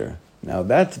wider. Now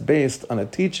that's based on a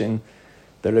teaching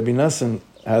that Rabbi Nosson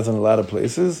has in a lot of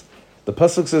places. The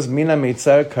pasuk says, Mina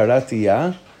meitzar karati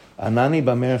ya, anani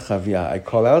bamerchav. I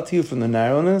call out to you from the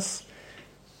narrowness,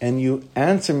 and you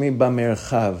answer me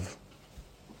bamerchav.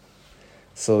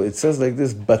 So it says like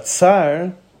this,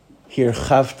 Batzar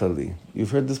hirchavtali.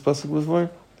 You've heard this pasuk before?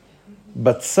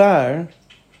 Batzar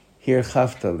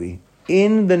hirchavtali.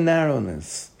 In the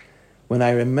narrowness, when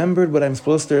I remembered what I'm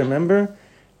supposed to remember,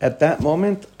 at that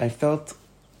moment I felt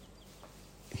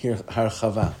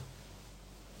harchava,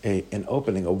 an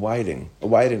opening, a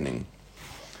widening.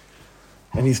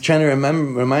 And he's trying to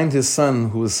remind his son,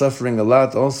 who is suffering a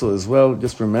lot also as well,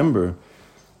 just remember,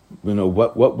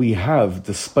 what we have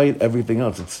despite everything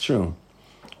else. It's true.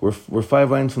 We're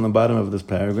 5 lines from the bottom of this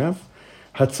paragraph.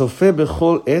 Hatzofeh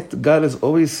bechol et, God is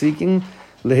always seeking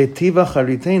lehetiva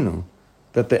charitenu,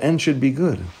 that the end should be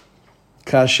good.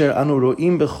 Kasher anu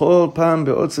ro'im bechol pam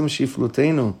be'otzim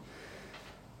shiflutenu,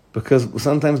 because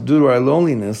sometimes due to our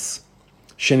loneliness,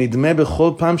 shenidmeh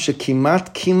bechol pam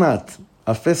shekimat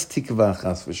afes tikva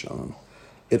chas v'shalom.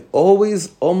 It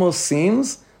always almost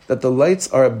seems that the lights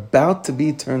are about to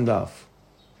be turned off.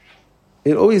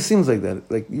 It always seems like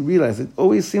that. Like you realize, it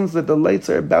always seems that the lights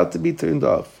are about to be turned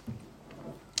off.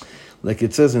 Like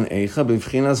it says in Eicha,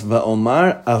 b'vchinas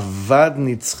va'omar avad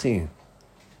nitzchi.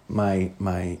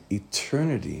 My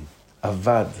eternity,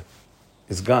 avad,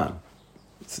 is gone.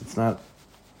 It's not,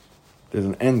 there's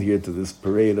an end here to this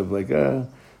parade of like, Olam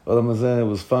hazeh, it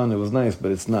was fun, it was nice,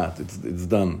 but it's not. It's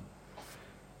done.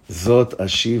 Zot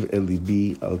ashiv el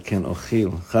libi al ken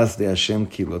ochil. Chasdei Hashem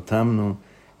ki lo tamnu,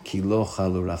 ki lo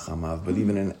chalu rachamav. But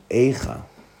even in Eicha,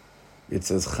 it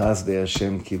says Chasdei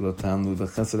Hashem ki lo tamnu. The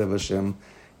chesed of Hashem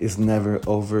is never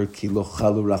over. Ki lo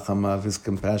chalu rachamav. His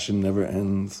compassion never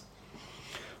ends.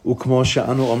 וכמו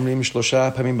שאנו אומרים 3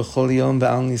 פעמים בכל יום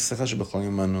ועל ניסיך שבכל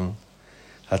יומנו.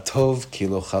 הטוב כי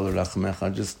לא חלו רחמך.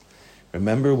 Just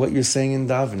remember what you're saying in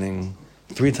davening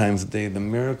 3 times a day, the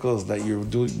miracles that you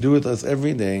do with us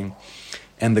every day,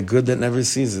 and the good that never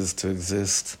ceases to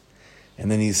exist. And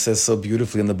then he says so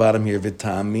beautifully in the bottom here,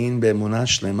 V'ta'amin be'emunah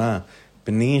shlema,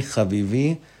 b'ni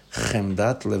chavivi,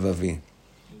 chemdat levavi.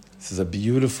 This is a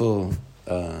beautiful,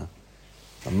 a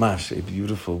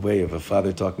beautiful way of a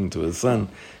father talking to his son.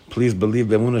 Please believe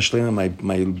be'emunah shlema,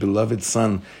 my beloved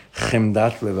son,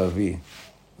 chemdat levavi.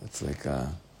 It's like, how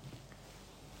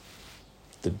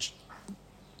would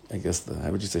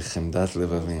you say chemdat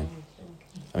levavi?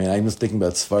 I mean, I'm just thinking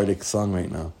about Sephardic song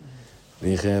right now.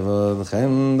 Chamud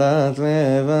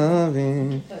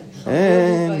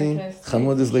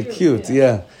is like cute,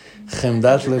 yeah.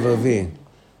 Chemdat levavi.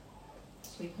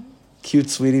 Cute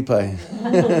sweetie pie.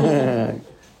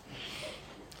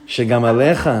 Shegam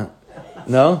alecha.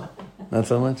 No? Not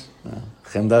so much? No.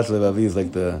 Chemdat levavi is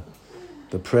like the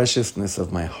preciousness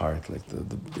of my heart, like the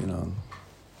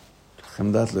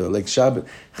Chemdat, like Shabbat.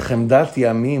 Chemdat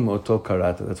yamim oto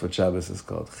karata. That's what Shabbos is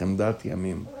called. Chemdat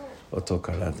yamim oto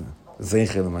karata.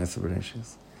 Zeichel ma'aser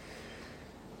bereshis.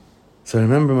 So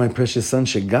remember, my precious son,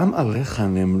 shegam alecha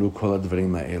nemru kol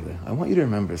hadvarim ha'ele. I want you to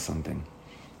remember something.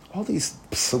 All these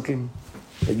psukim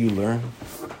that you learn,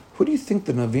 who do you think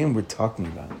the Nevi'im were talking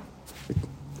about?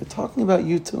 They're talking about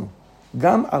you too.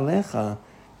 Gam alecha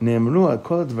nemru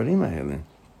kol hadvarim ha'ele.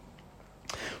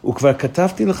 וכבר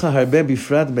כתבתי לך הרבה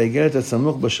בפרט באיגרת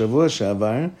הסמוך בשבוע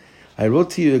שעבר. I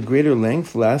wrote to you at greater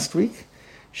length last week.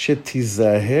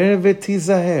 שתיזהר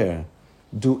ותיזהר.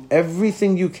 Do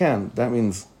everything you can. That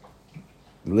means,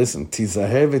 listen,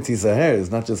 תיזהר ותיזהר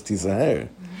is not just תיזהר,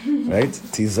 right?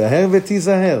 תיזהר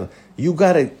ותיזהר. You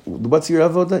gotta, what's your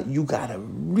avoda? You gotta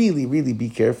really, really be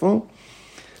careful.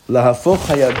 להפוך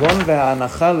היגון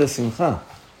וההנחה לשמחה.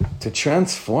 To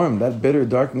transform that bitter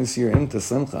darkness you're in to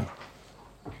simcha.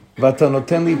 ואתה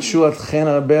נותן לי תשועת חן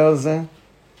הרבה על זה,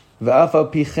 ואף על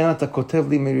פי כן אתה כותב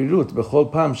לי מרירות בכל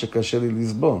פעם שקשה לי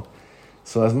לסבול.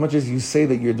 So as much as you say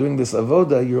that you're doing this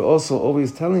avoda, you're also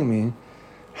always telling me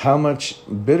how much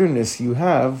bitterness you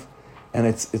have, and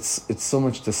it's so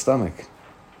much to stomach.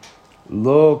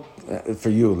 Lo, for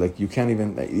you, like you can't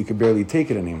even, you could barely take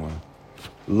it anymore.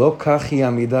 Lo kachi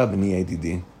amida b'ni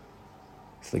yedidi.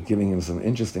 It's like giving him some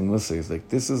interesting mussar. It's like,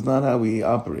 this is not how we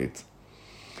operate.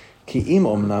 Ki im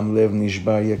omnam lev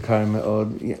nishbar yakar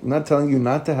me'od. I'm not telling you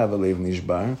not to have a lev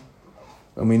nishbar.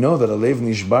 And we know that a lev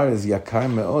nishbar is yakar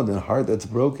me'od. A heart that's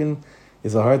broken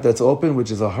is a heart that's open, which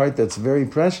is a heart that's very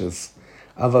precious.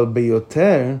 Aval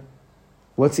beyoter,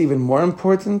 what's even more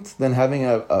important than having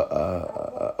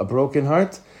a broken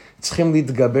heart? Tzchim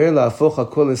litgaber la'afoch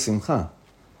hakol lesimcha.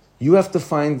 You have to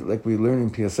find, like we learn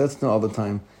in Piasetzna all the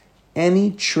time,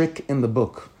 any trick in the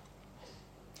book.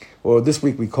 Or this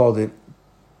week we called it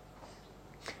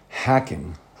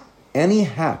hacking. Any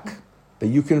hack that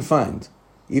you can find,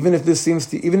 even if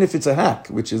it's a hack,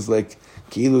 which is like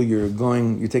kilu, you're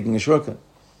taking a shortcut,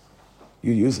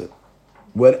 you use it.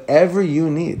 Whatever you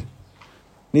need.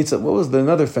 What was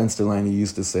another Fenster line you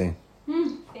used to say?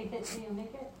 Faith it till you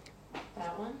make it.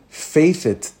 That one. Faith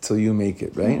it till you make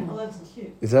it, right? Oh, that's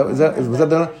cute. Was that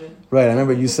the right? I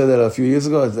remember you said that a few years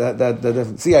ago.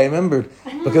 See, I remembered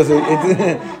because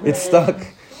it stuck.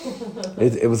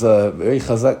 It was a very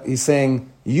chazak. He's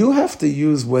saying you have to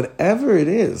use whatever it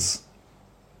is.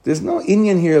 There's no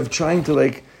inyan here of trying to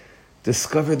like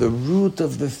discover the root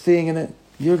of the thing, and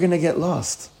you're going to get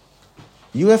lost.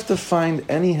 You have to find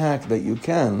any hack that you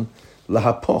can,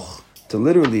 lahapoch, to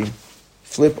literally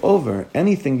flip over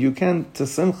anything you can to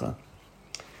simcha.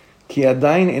 Ki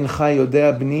adayin incha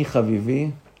yodea b'ni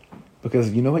chavivi,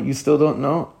 because you know what you still don't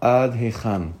know? Ad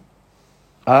hechan.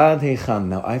 Ad hechan.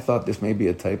 Now, I thought this may be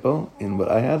a typo in what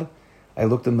I had. I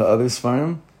looked in the other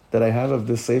svarim that I have of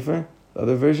this sefer,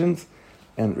 other versions,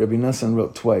 and Reb Nosson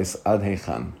wrote twice, Ad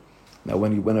hechan. Now,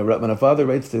 when a father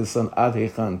writes to his son, Ad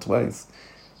hechan, twice,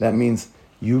 that means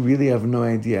you really have no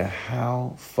idea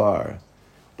how far,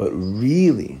 but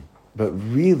really,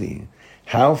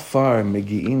 how far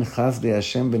megi'in chasdei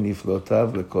Hashem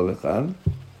beniflotav lekol echad.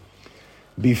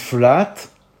 Bifrat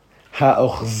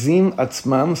ha'ochzim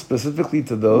atzmam, specifically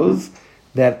to those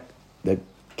that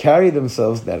carry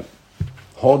themselves, that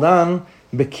hold on,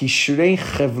 bekishrei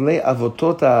chevlei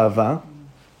avotot ha'ava.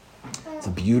 It's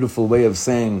a beautiful way of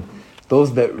saying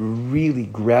those that really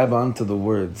grab onto the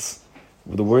words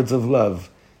of love,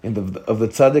 of the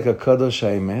tzaddik hakadosh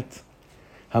ha'emet.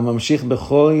 Hamamshich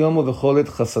bechol yom uvechol et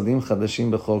chasadim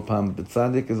chadashim bechol pam. The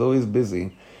tzaddik is always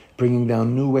busy bringing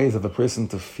down new ways of a person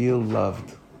to feel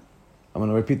loved. I'm going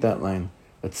to repeat that line.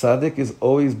 The tzaddik is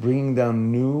always bringing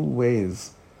down new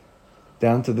ways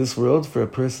down to this world for a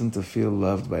person to feel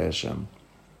loved by Hashem.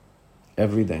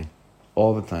 Every day.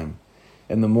 All the time.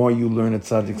 And the more you learn a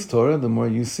tzaddik's Torah, the more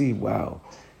you see, wow,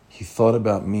 he thought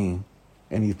about me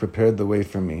and you've prepared the way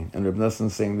for me. And Reb Nosson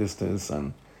is saying this to his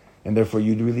son. And therefore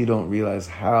you really don't realize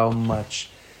how much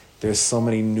there's so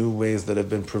many new ways that have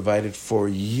been provided for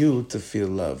you to feel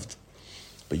loved.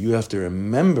 But you have to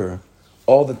remember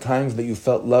all the times that you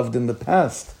felt loved in the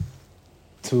past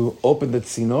to open the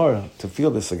tzinor to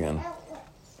feel this again.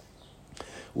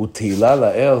 Utila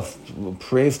la'el,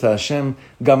 praise to Hashem,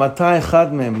 gam ata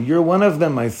echad mehem, you're one of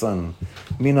them, my son.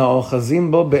 Min ha'ochazim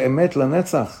bo be'emet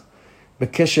lanetzach,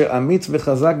 b'kesher amitz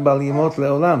v'chazak bal yimot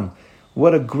le'olam.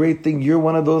 What a great thing. You're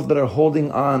one of those that are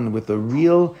holding on with a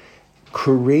real,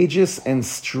 courageous and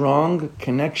strong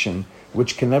connection,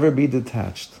 which can never be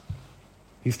detached.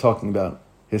 He's talking about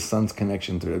his son's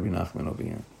connection to Rabbi Nachman over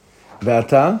here.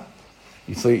 V'ata,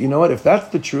 so you know what? If that's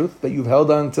the truth that you've held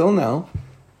on till now,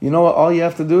 you know what all you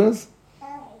have to do is?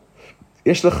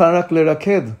 Yesh lecha rak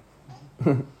leraked.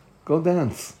 Go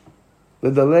dance.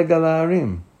 Ledaleg al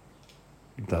ha'arim.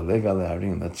 Ledaleg al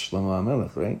ha'arim. That's Shlomo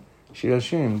HaMelech, right? Shir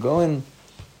Hashirim. Go and...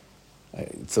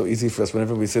 It's so easy for us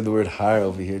whenever we say the word har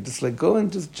over here. Just like go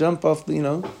and just jump off the,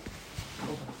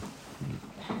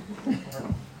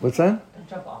 What's that?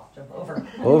 Jump off, jump over.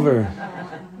 Over.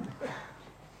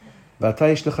 ואתה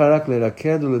יש לך רק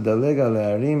לרקד ולדלג על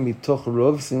הערים מתוך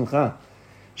רוב שמחה,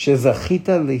 שזכית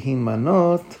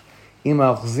להימנות עם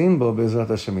האוחזים בו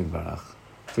בעזרת השם יתברך.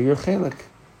 For your chilek.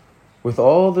 With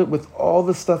all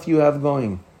the stuff you have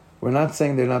going. We're not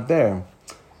saying they're not there.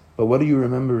 But what are you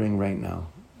remembering right now?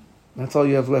 That's all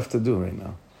you have left to do right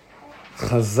now.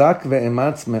 חזק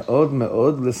ואמץ מאוד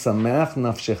מאוד לשמח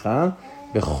נפשך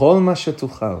בכל מה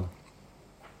שתוכל.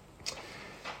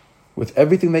 With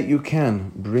everything that you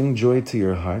can, bring joy to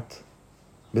your heart.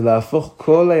 ולהפוך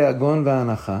כל היגון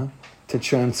והנחה, to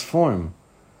transform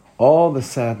all the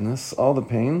sadness, all the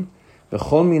pain,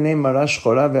 בכל מיני מראה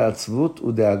שחורה ועצבות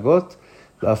ודאגות,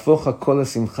 להפוך הכל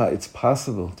לשמחה. It's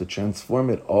possible to transform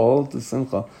it all to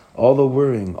simcha, all the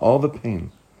worrying, all the pain.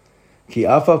 כי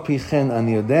אף על פי כן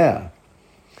אני יודע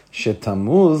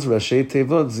שתמוז ראשי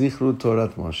תיבות זכרו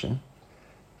תורת משה.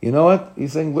 You know what?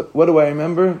 He's saying, what do I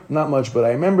remember? Not much, but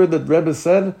I remember that Rebbe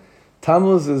said,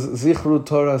 Tamuz is Zichru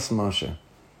Toras Moshe.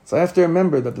 So I have to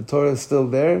remember that the Torah is still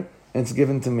there, and it's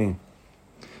given to me.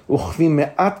 וכפי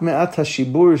מעט מעט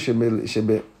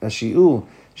השיעור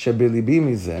שבליבי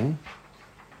מזה,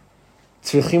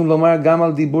 צריכים לומר גם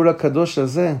על דיבור הקדוש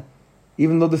הזה,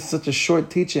 even though this is such a short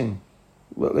teaching.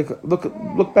 Well,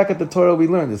 look back at the Torah we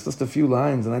learned. It's just a few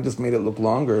lines, and I just made it look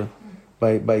longer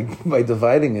by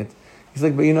dividing it. He's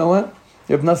like, but you know what?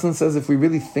 Reb Nosson says if we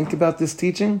really think about this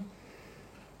teaching,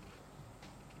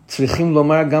 צריכים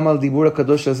לומר גם על דיבור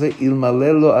הקדוש הזה,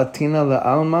 אלמלא לא עתינה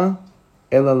לעלמא,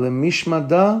 אלא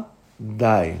למשמדה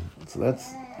די. So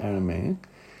that's Aramaic.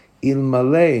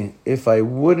 אלמלא, if I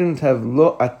wouldn't have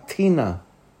lo atina,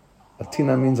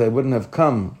 atina means I wouldn't have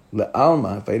come,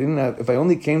 le'alma, if I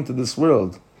only came to this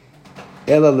world,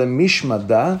 אלא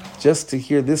למishmada, just to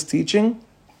hear this teaching,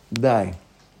 די.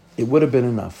 It would have been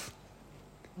enough.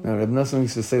 Now, Reb Nosson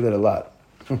used to say that a lot.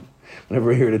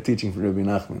 Whenever I heard a teaching from Rabbi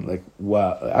Nachman, like,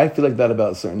 wow, I feel like that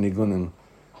about certain nigunim.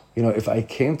 If I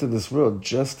came to this world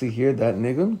just to hear that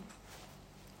nigun,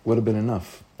 would have been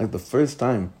enough. Like the first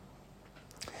time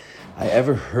I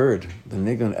ever heard the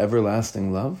nigun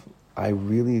Everlasting Love, I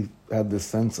really had this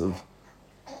sense of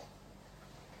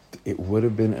it would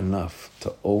have been enough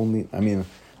to only, and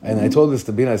I told this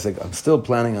to Bina, I was like, I'm still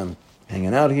planning on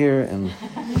hanging out here, and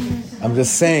I'm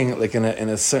just saying, like in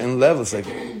a certain level, it's like,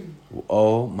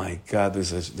 oh my God,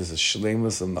 there's a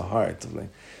shleimus in the heart.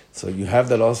 So you have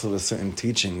that also with certain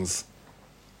teachings,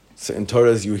 certain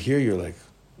Torahs you hear, you're like,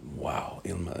 wow.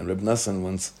 And Reb Nosson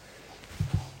once,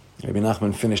 Rabbi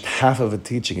Nachman finished half of a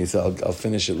teaching. He said, I'll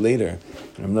finish it later.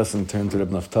 And Reb Nosson turned to Reb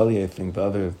Naftali, I think, the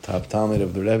other top Talmud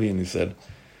of the Rebbe, and he said,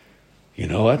 you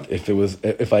know what?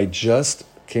 If I just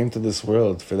came to this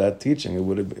world for that teaching, it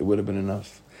would have been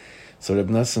enough. So Reb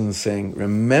Nosson is saying,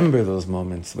 remember those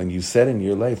moments when you said in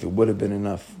your life, it would have been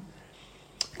enough.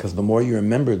 Because the more you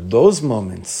remember those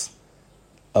moments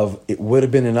of it would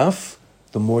have been enough,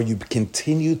 the more you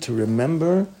continue to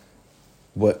remember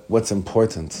what's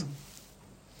important.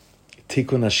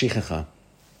 Tikkun hashichecha.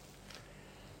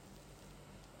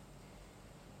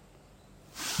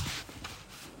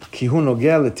 כי הוא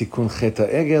נוגע לתיקון חטא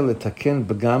העגל, לתקן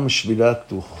פגם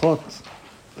שבירת לוחות.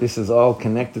 This is all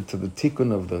connected to the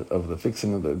tikkun of the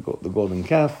fixing of the golden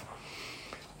calf.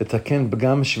 לתקן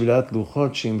פגם שבירת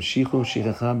לוחות שהמשיכו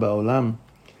שכחה בעולם,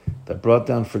 that brought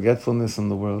down forgetfulness in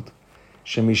the world.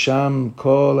 שמשם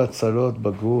כל הצרות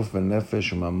בגוף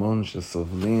ונפש וממון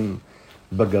שסובלים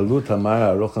בגלות המר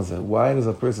הארוך הזה. Why does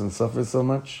a person suffer so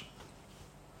much?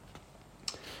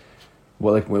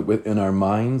 Well, like in our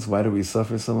minds, why do we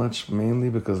suffer so much? Mainly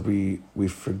because we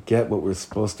forget what we're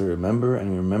supposed to remember, and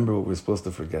we remember what we're supposed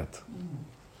to forget.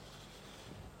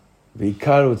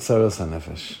 V'ikaru tzaros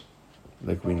hanefesh,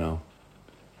 like we know.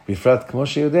 Bifrat kmo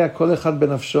sheyodea kol echad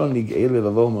benafsho nig'ei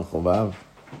levavo mechovav.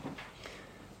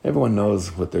 Everyone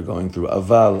knows what they're going through.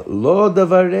 Aval lo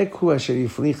davar rek hu asher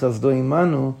yifli chasdo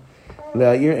imanu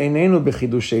le'ayir einenu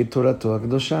bechidushei torato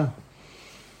hakdosha.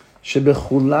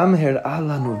 שבכולם הראה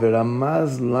לנו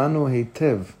ורמז לנו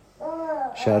היטב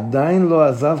שעדיין לא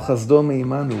עזב חסדו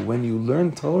מעמנו. When you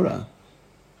learn Torah,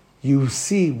 you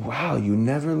see, wow, you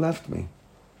never left me.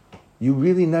 You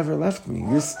really never left me.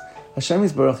 Hashem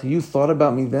Yisbarach, you thought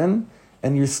about me then,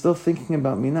 and you're still thinking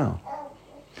about me now.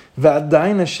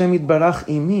 ועדיין Hashem Yitbarach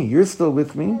imi, you're still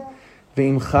with me.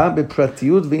 ועמך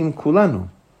בפרטיות ועם כולנו.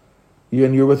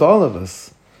 And you're with all of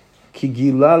us. כי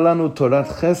גילה לנו תורת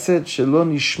חסד שלא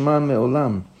נשמע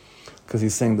מעולם. Because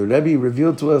he's saying the Rebbe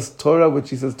revealed to us Torah, which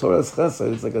he says Torah's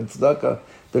chesed. It's like a tzedakah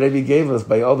the Rebbe gave us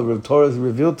by all the Torahs he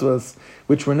revealed to us,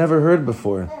 which were never heard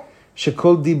before.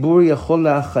 שכל דיבור יכול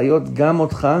להחיות גם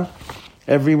אותך.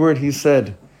 Every word he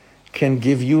said can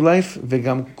give you life.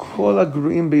 וגם כל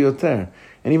הגרועים ביותר.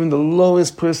 And even the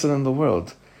lowest person in the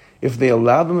world, if they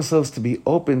allow themselves to be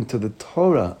open to the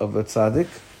Torah of the tzaddik,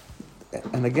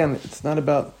 and again, it's not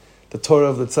about the Torah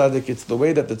of the tzaddik, it's the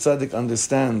way that the tzaddik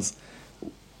understands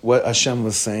what Hashem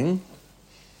was saying.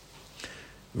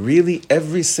 Really,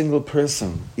 every single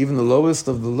person, even the lowest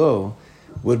of the low,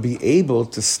 would be able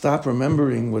to stop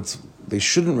remembering what they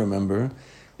shouldn't remember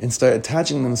and start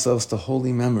attaching themselves to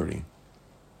holy memory.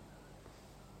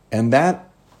 And that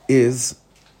is,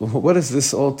 what is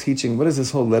this whole teaching, what is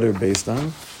this whole letter based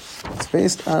on? It's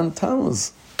based on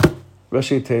Tamuz.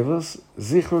 Rashi Tevos,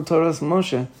 Zichru Torahs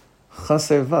Moshe,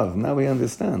 Chaser Vav. Now we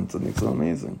understand. Something so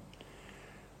amazing.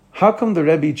 How come the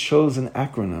Rebbe chose an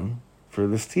acronym for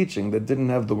this teaching that didn't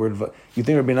have the word Vav? You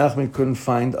think Rabbi Nachman couldn't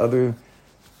find other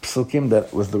psukim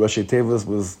that was the Rashi Tevos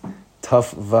was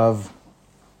Tuf Vav,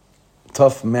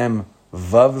 Tuf Mem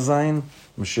Vav Zayin?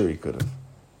 I'm sure he could have.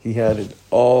 He had it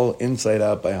all inside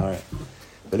out by heart.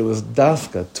 But it was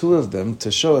dafka, two of them, to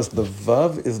show us the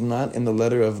Vav is not in the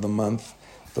letter of the month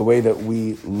the way that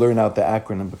we learn out the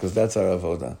acronym, because that's our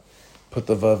avoda. Put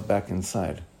the Vav back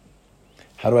inside.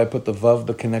 How do I put the Vav,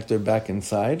 the connector, back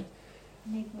inside?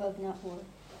 Make Vav not war.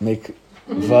 Make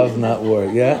Vav not war.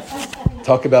 Yeah.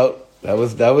 Talk about that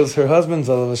was her husband's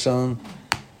Olav Hashem.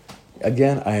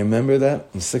 Again, I remember that.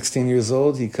 I'm 16 years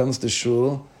old. He comes to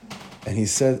shul, and he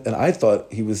said, and I thought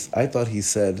he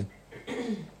said,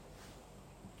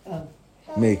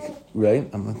 make, right?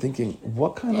 I'm thinking,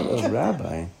 what kind of a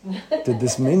rabbi did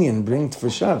this minion bring for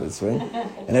Shabbos, right?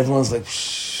 And everyone's like,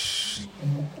 shh.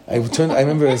 I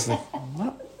remember I was like,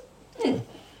 what?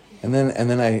 And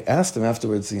then I asked him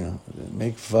afterwards,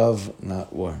 make Vav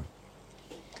not war.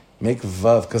 Make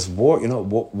Vav, because war,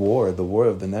 war, the war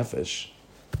of the nefesh,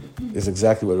 is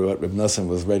exactly what Reb Nosson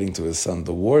was writing to his son.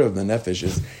 The war of the nefesh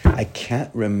is, I can't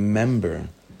remember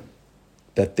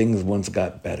that things once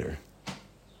got better.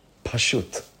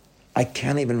 Pashut. I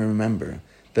can't even remember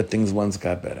that things once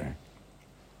got better.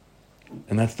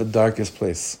 And that's the darkest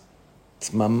place.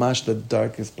 It's mamash the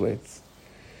darkest place.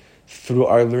 Through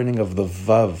our learning of the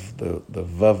Vav, the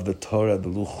Vav, the Torah, the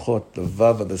Luchot, the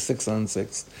Vav of the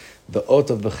 616, the Ot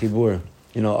of the Chibur.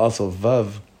 Also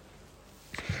Vav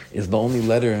is the only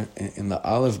letter in the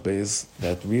Aleph base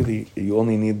that really, you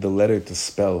only need the letter to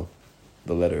spell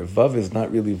the letter. Vav is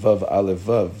not really Vav, Aleph,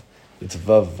 Vav. It's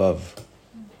Vav, Vav.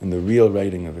 In the real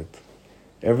writing of it.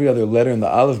 Every other letter in the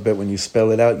alphabet, when you spell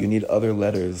it out, you need other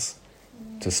letters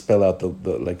to spell out the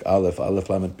like Aleph,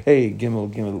 Lamed, Pei,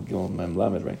 Gimel, Mem,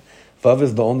 Lamed, right? Vav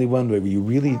is the only one where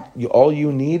all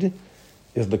you need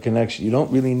is the connection. You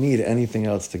don't really need anything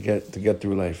else to get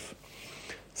through life.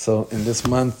 So in this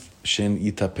month, Shin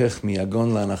Yitapech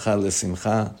Miyagon La'anacha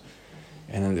L'Simcha,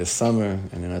 and in this summer,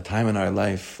 and in a time in our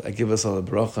life, I give us all a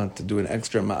bracha to do an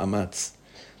extra ma'amatz,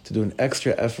 to do an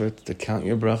extra effort to count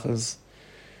your brachas,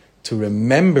 to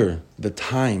remember the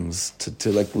times,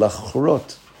 to like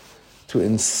lachrot, to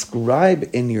inscribe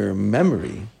in your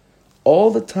memory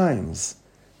all the times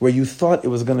where you thought it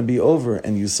was going to be over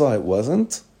and you saw it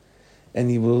wasn't, and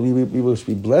we will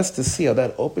be blessed to see how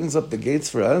that opens up the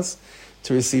gates for us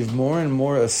to receive more and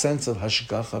more a sense of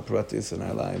hashgacha pratis in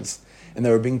our lives, and that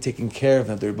we're being taken care of,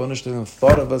 that the Rebbe Nosson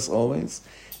thought of us always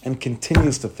and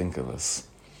continues to think of us.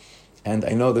 And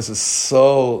I know this is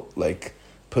so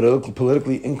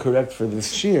politically incorrect for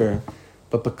this shir,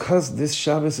 but because this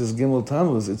Shabbos is Gimel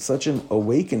Tamuz, it's such an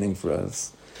awakening for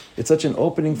us. It's such an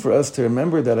opening for us to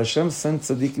remember that Hashem sent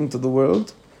tzaddikim to the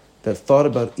world that thought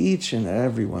about each and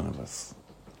every one of us.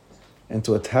 and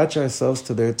to attach ourselves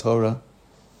to their Torah,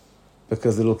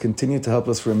 because it'll continue to help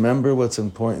us remember what's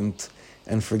important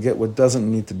and forget what doesn't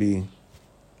need to be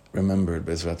remembered,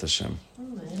 Bezrat Hashem.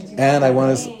 And I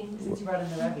want to... Since you brought in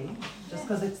the Rebbe, just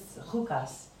because it's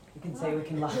chukas, you can say we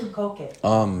can lachkok it.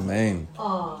 Amen.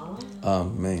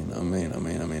 Amen, amen,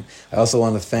 amen, amen. I also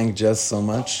want to thank Jess so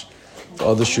much for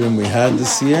all the shurim we had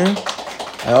this year.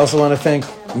 I also want to thank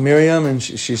Miriam, and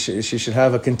she should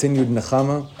have a continued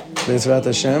nechama, Bezrat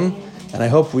Hashem. And I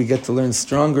hope we get to learn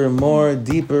stronger, more,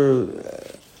 deeper.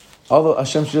 Although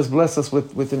Hashem should just bless us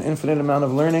with an infinite amount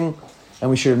of learning, and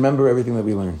we should remember everything that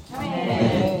we learn.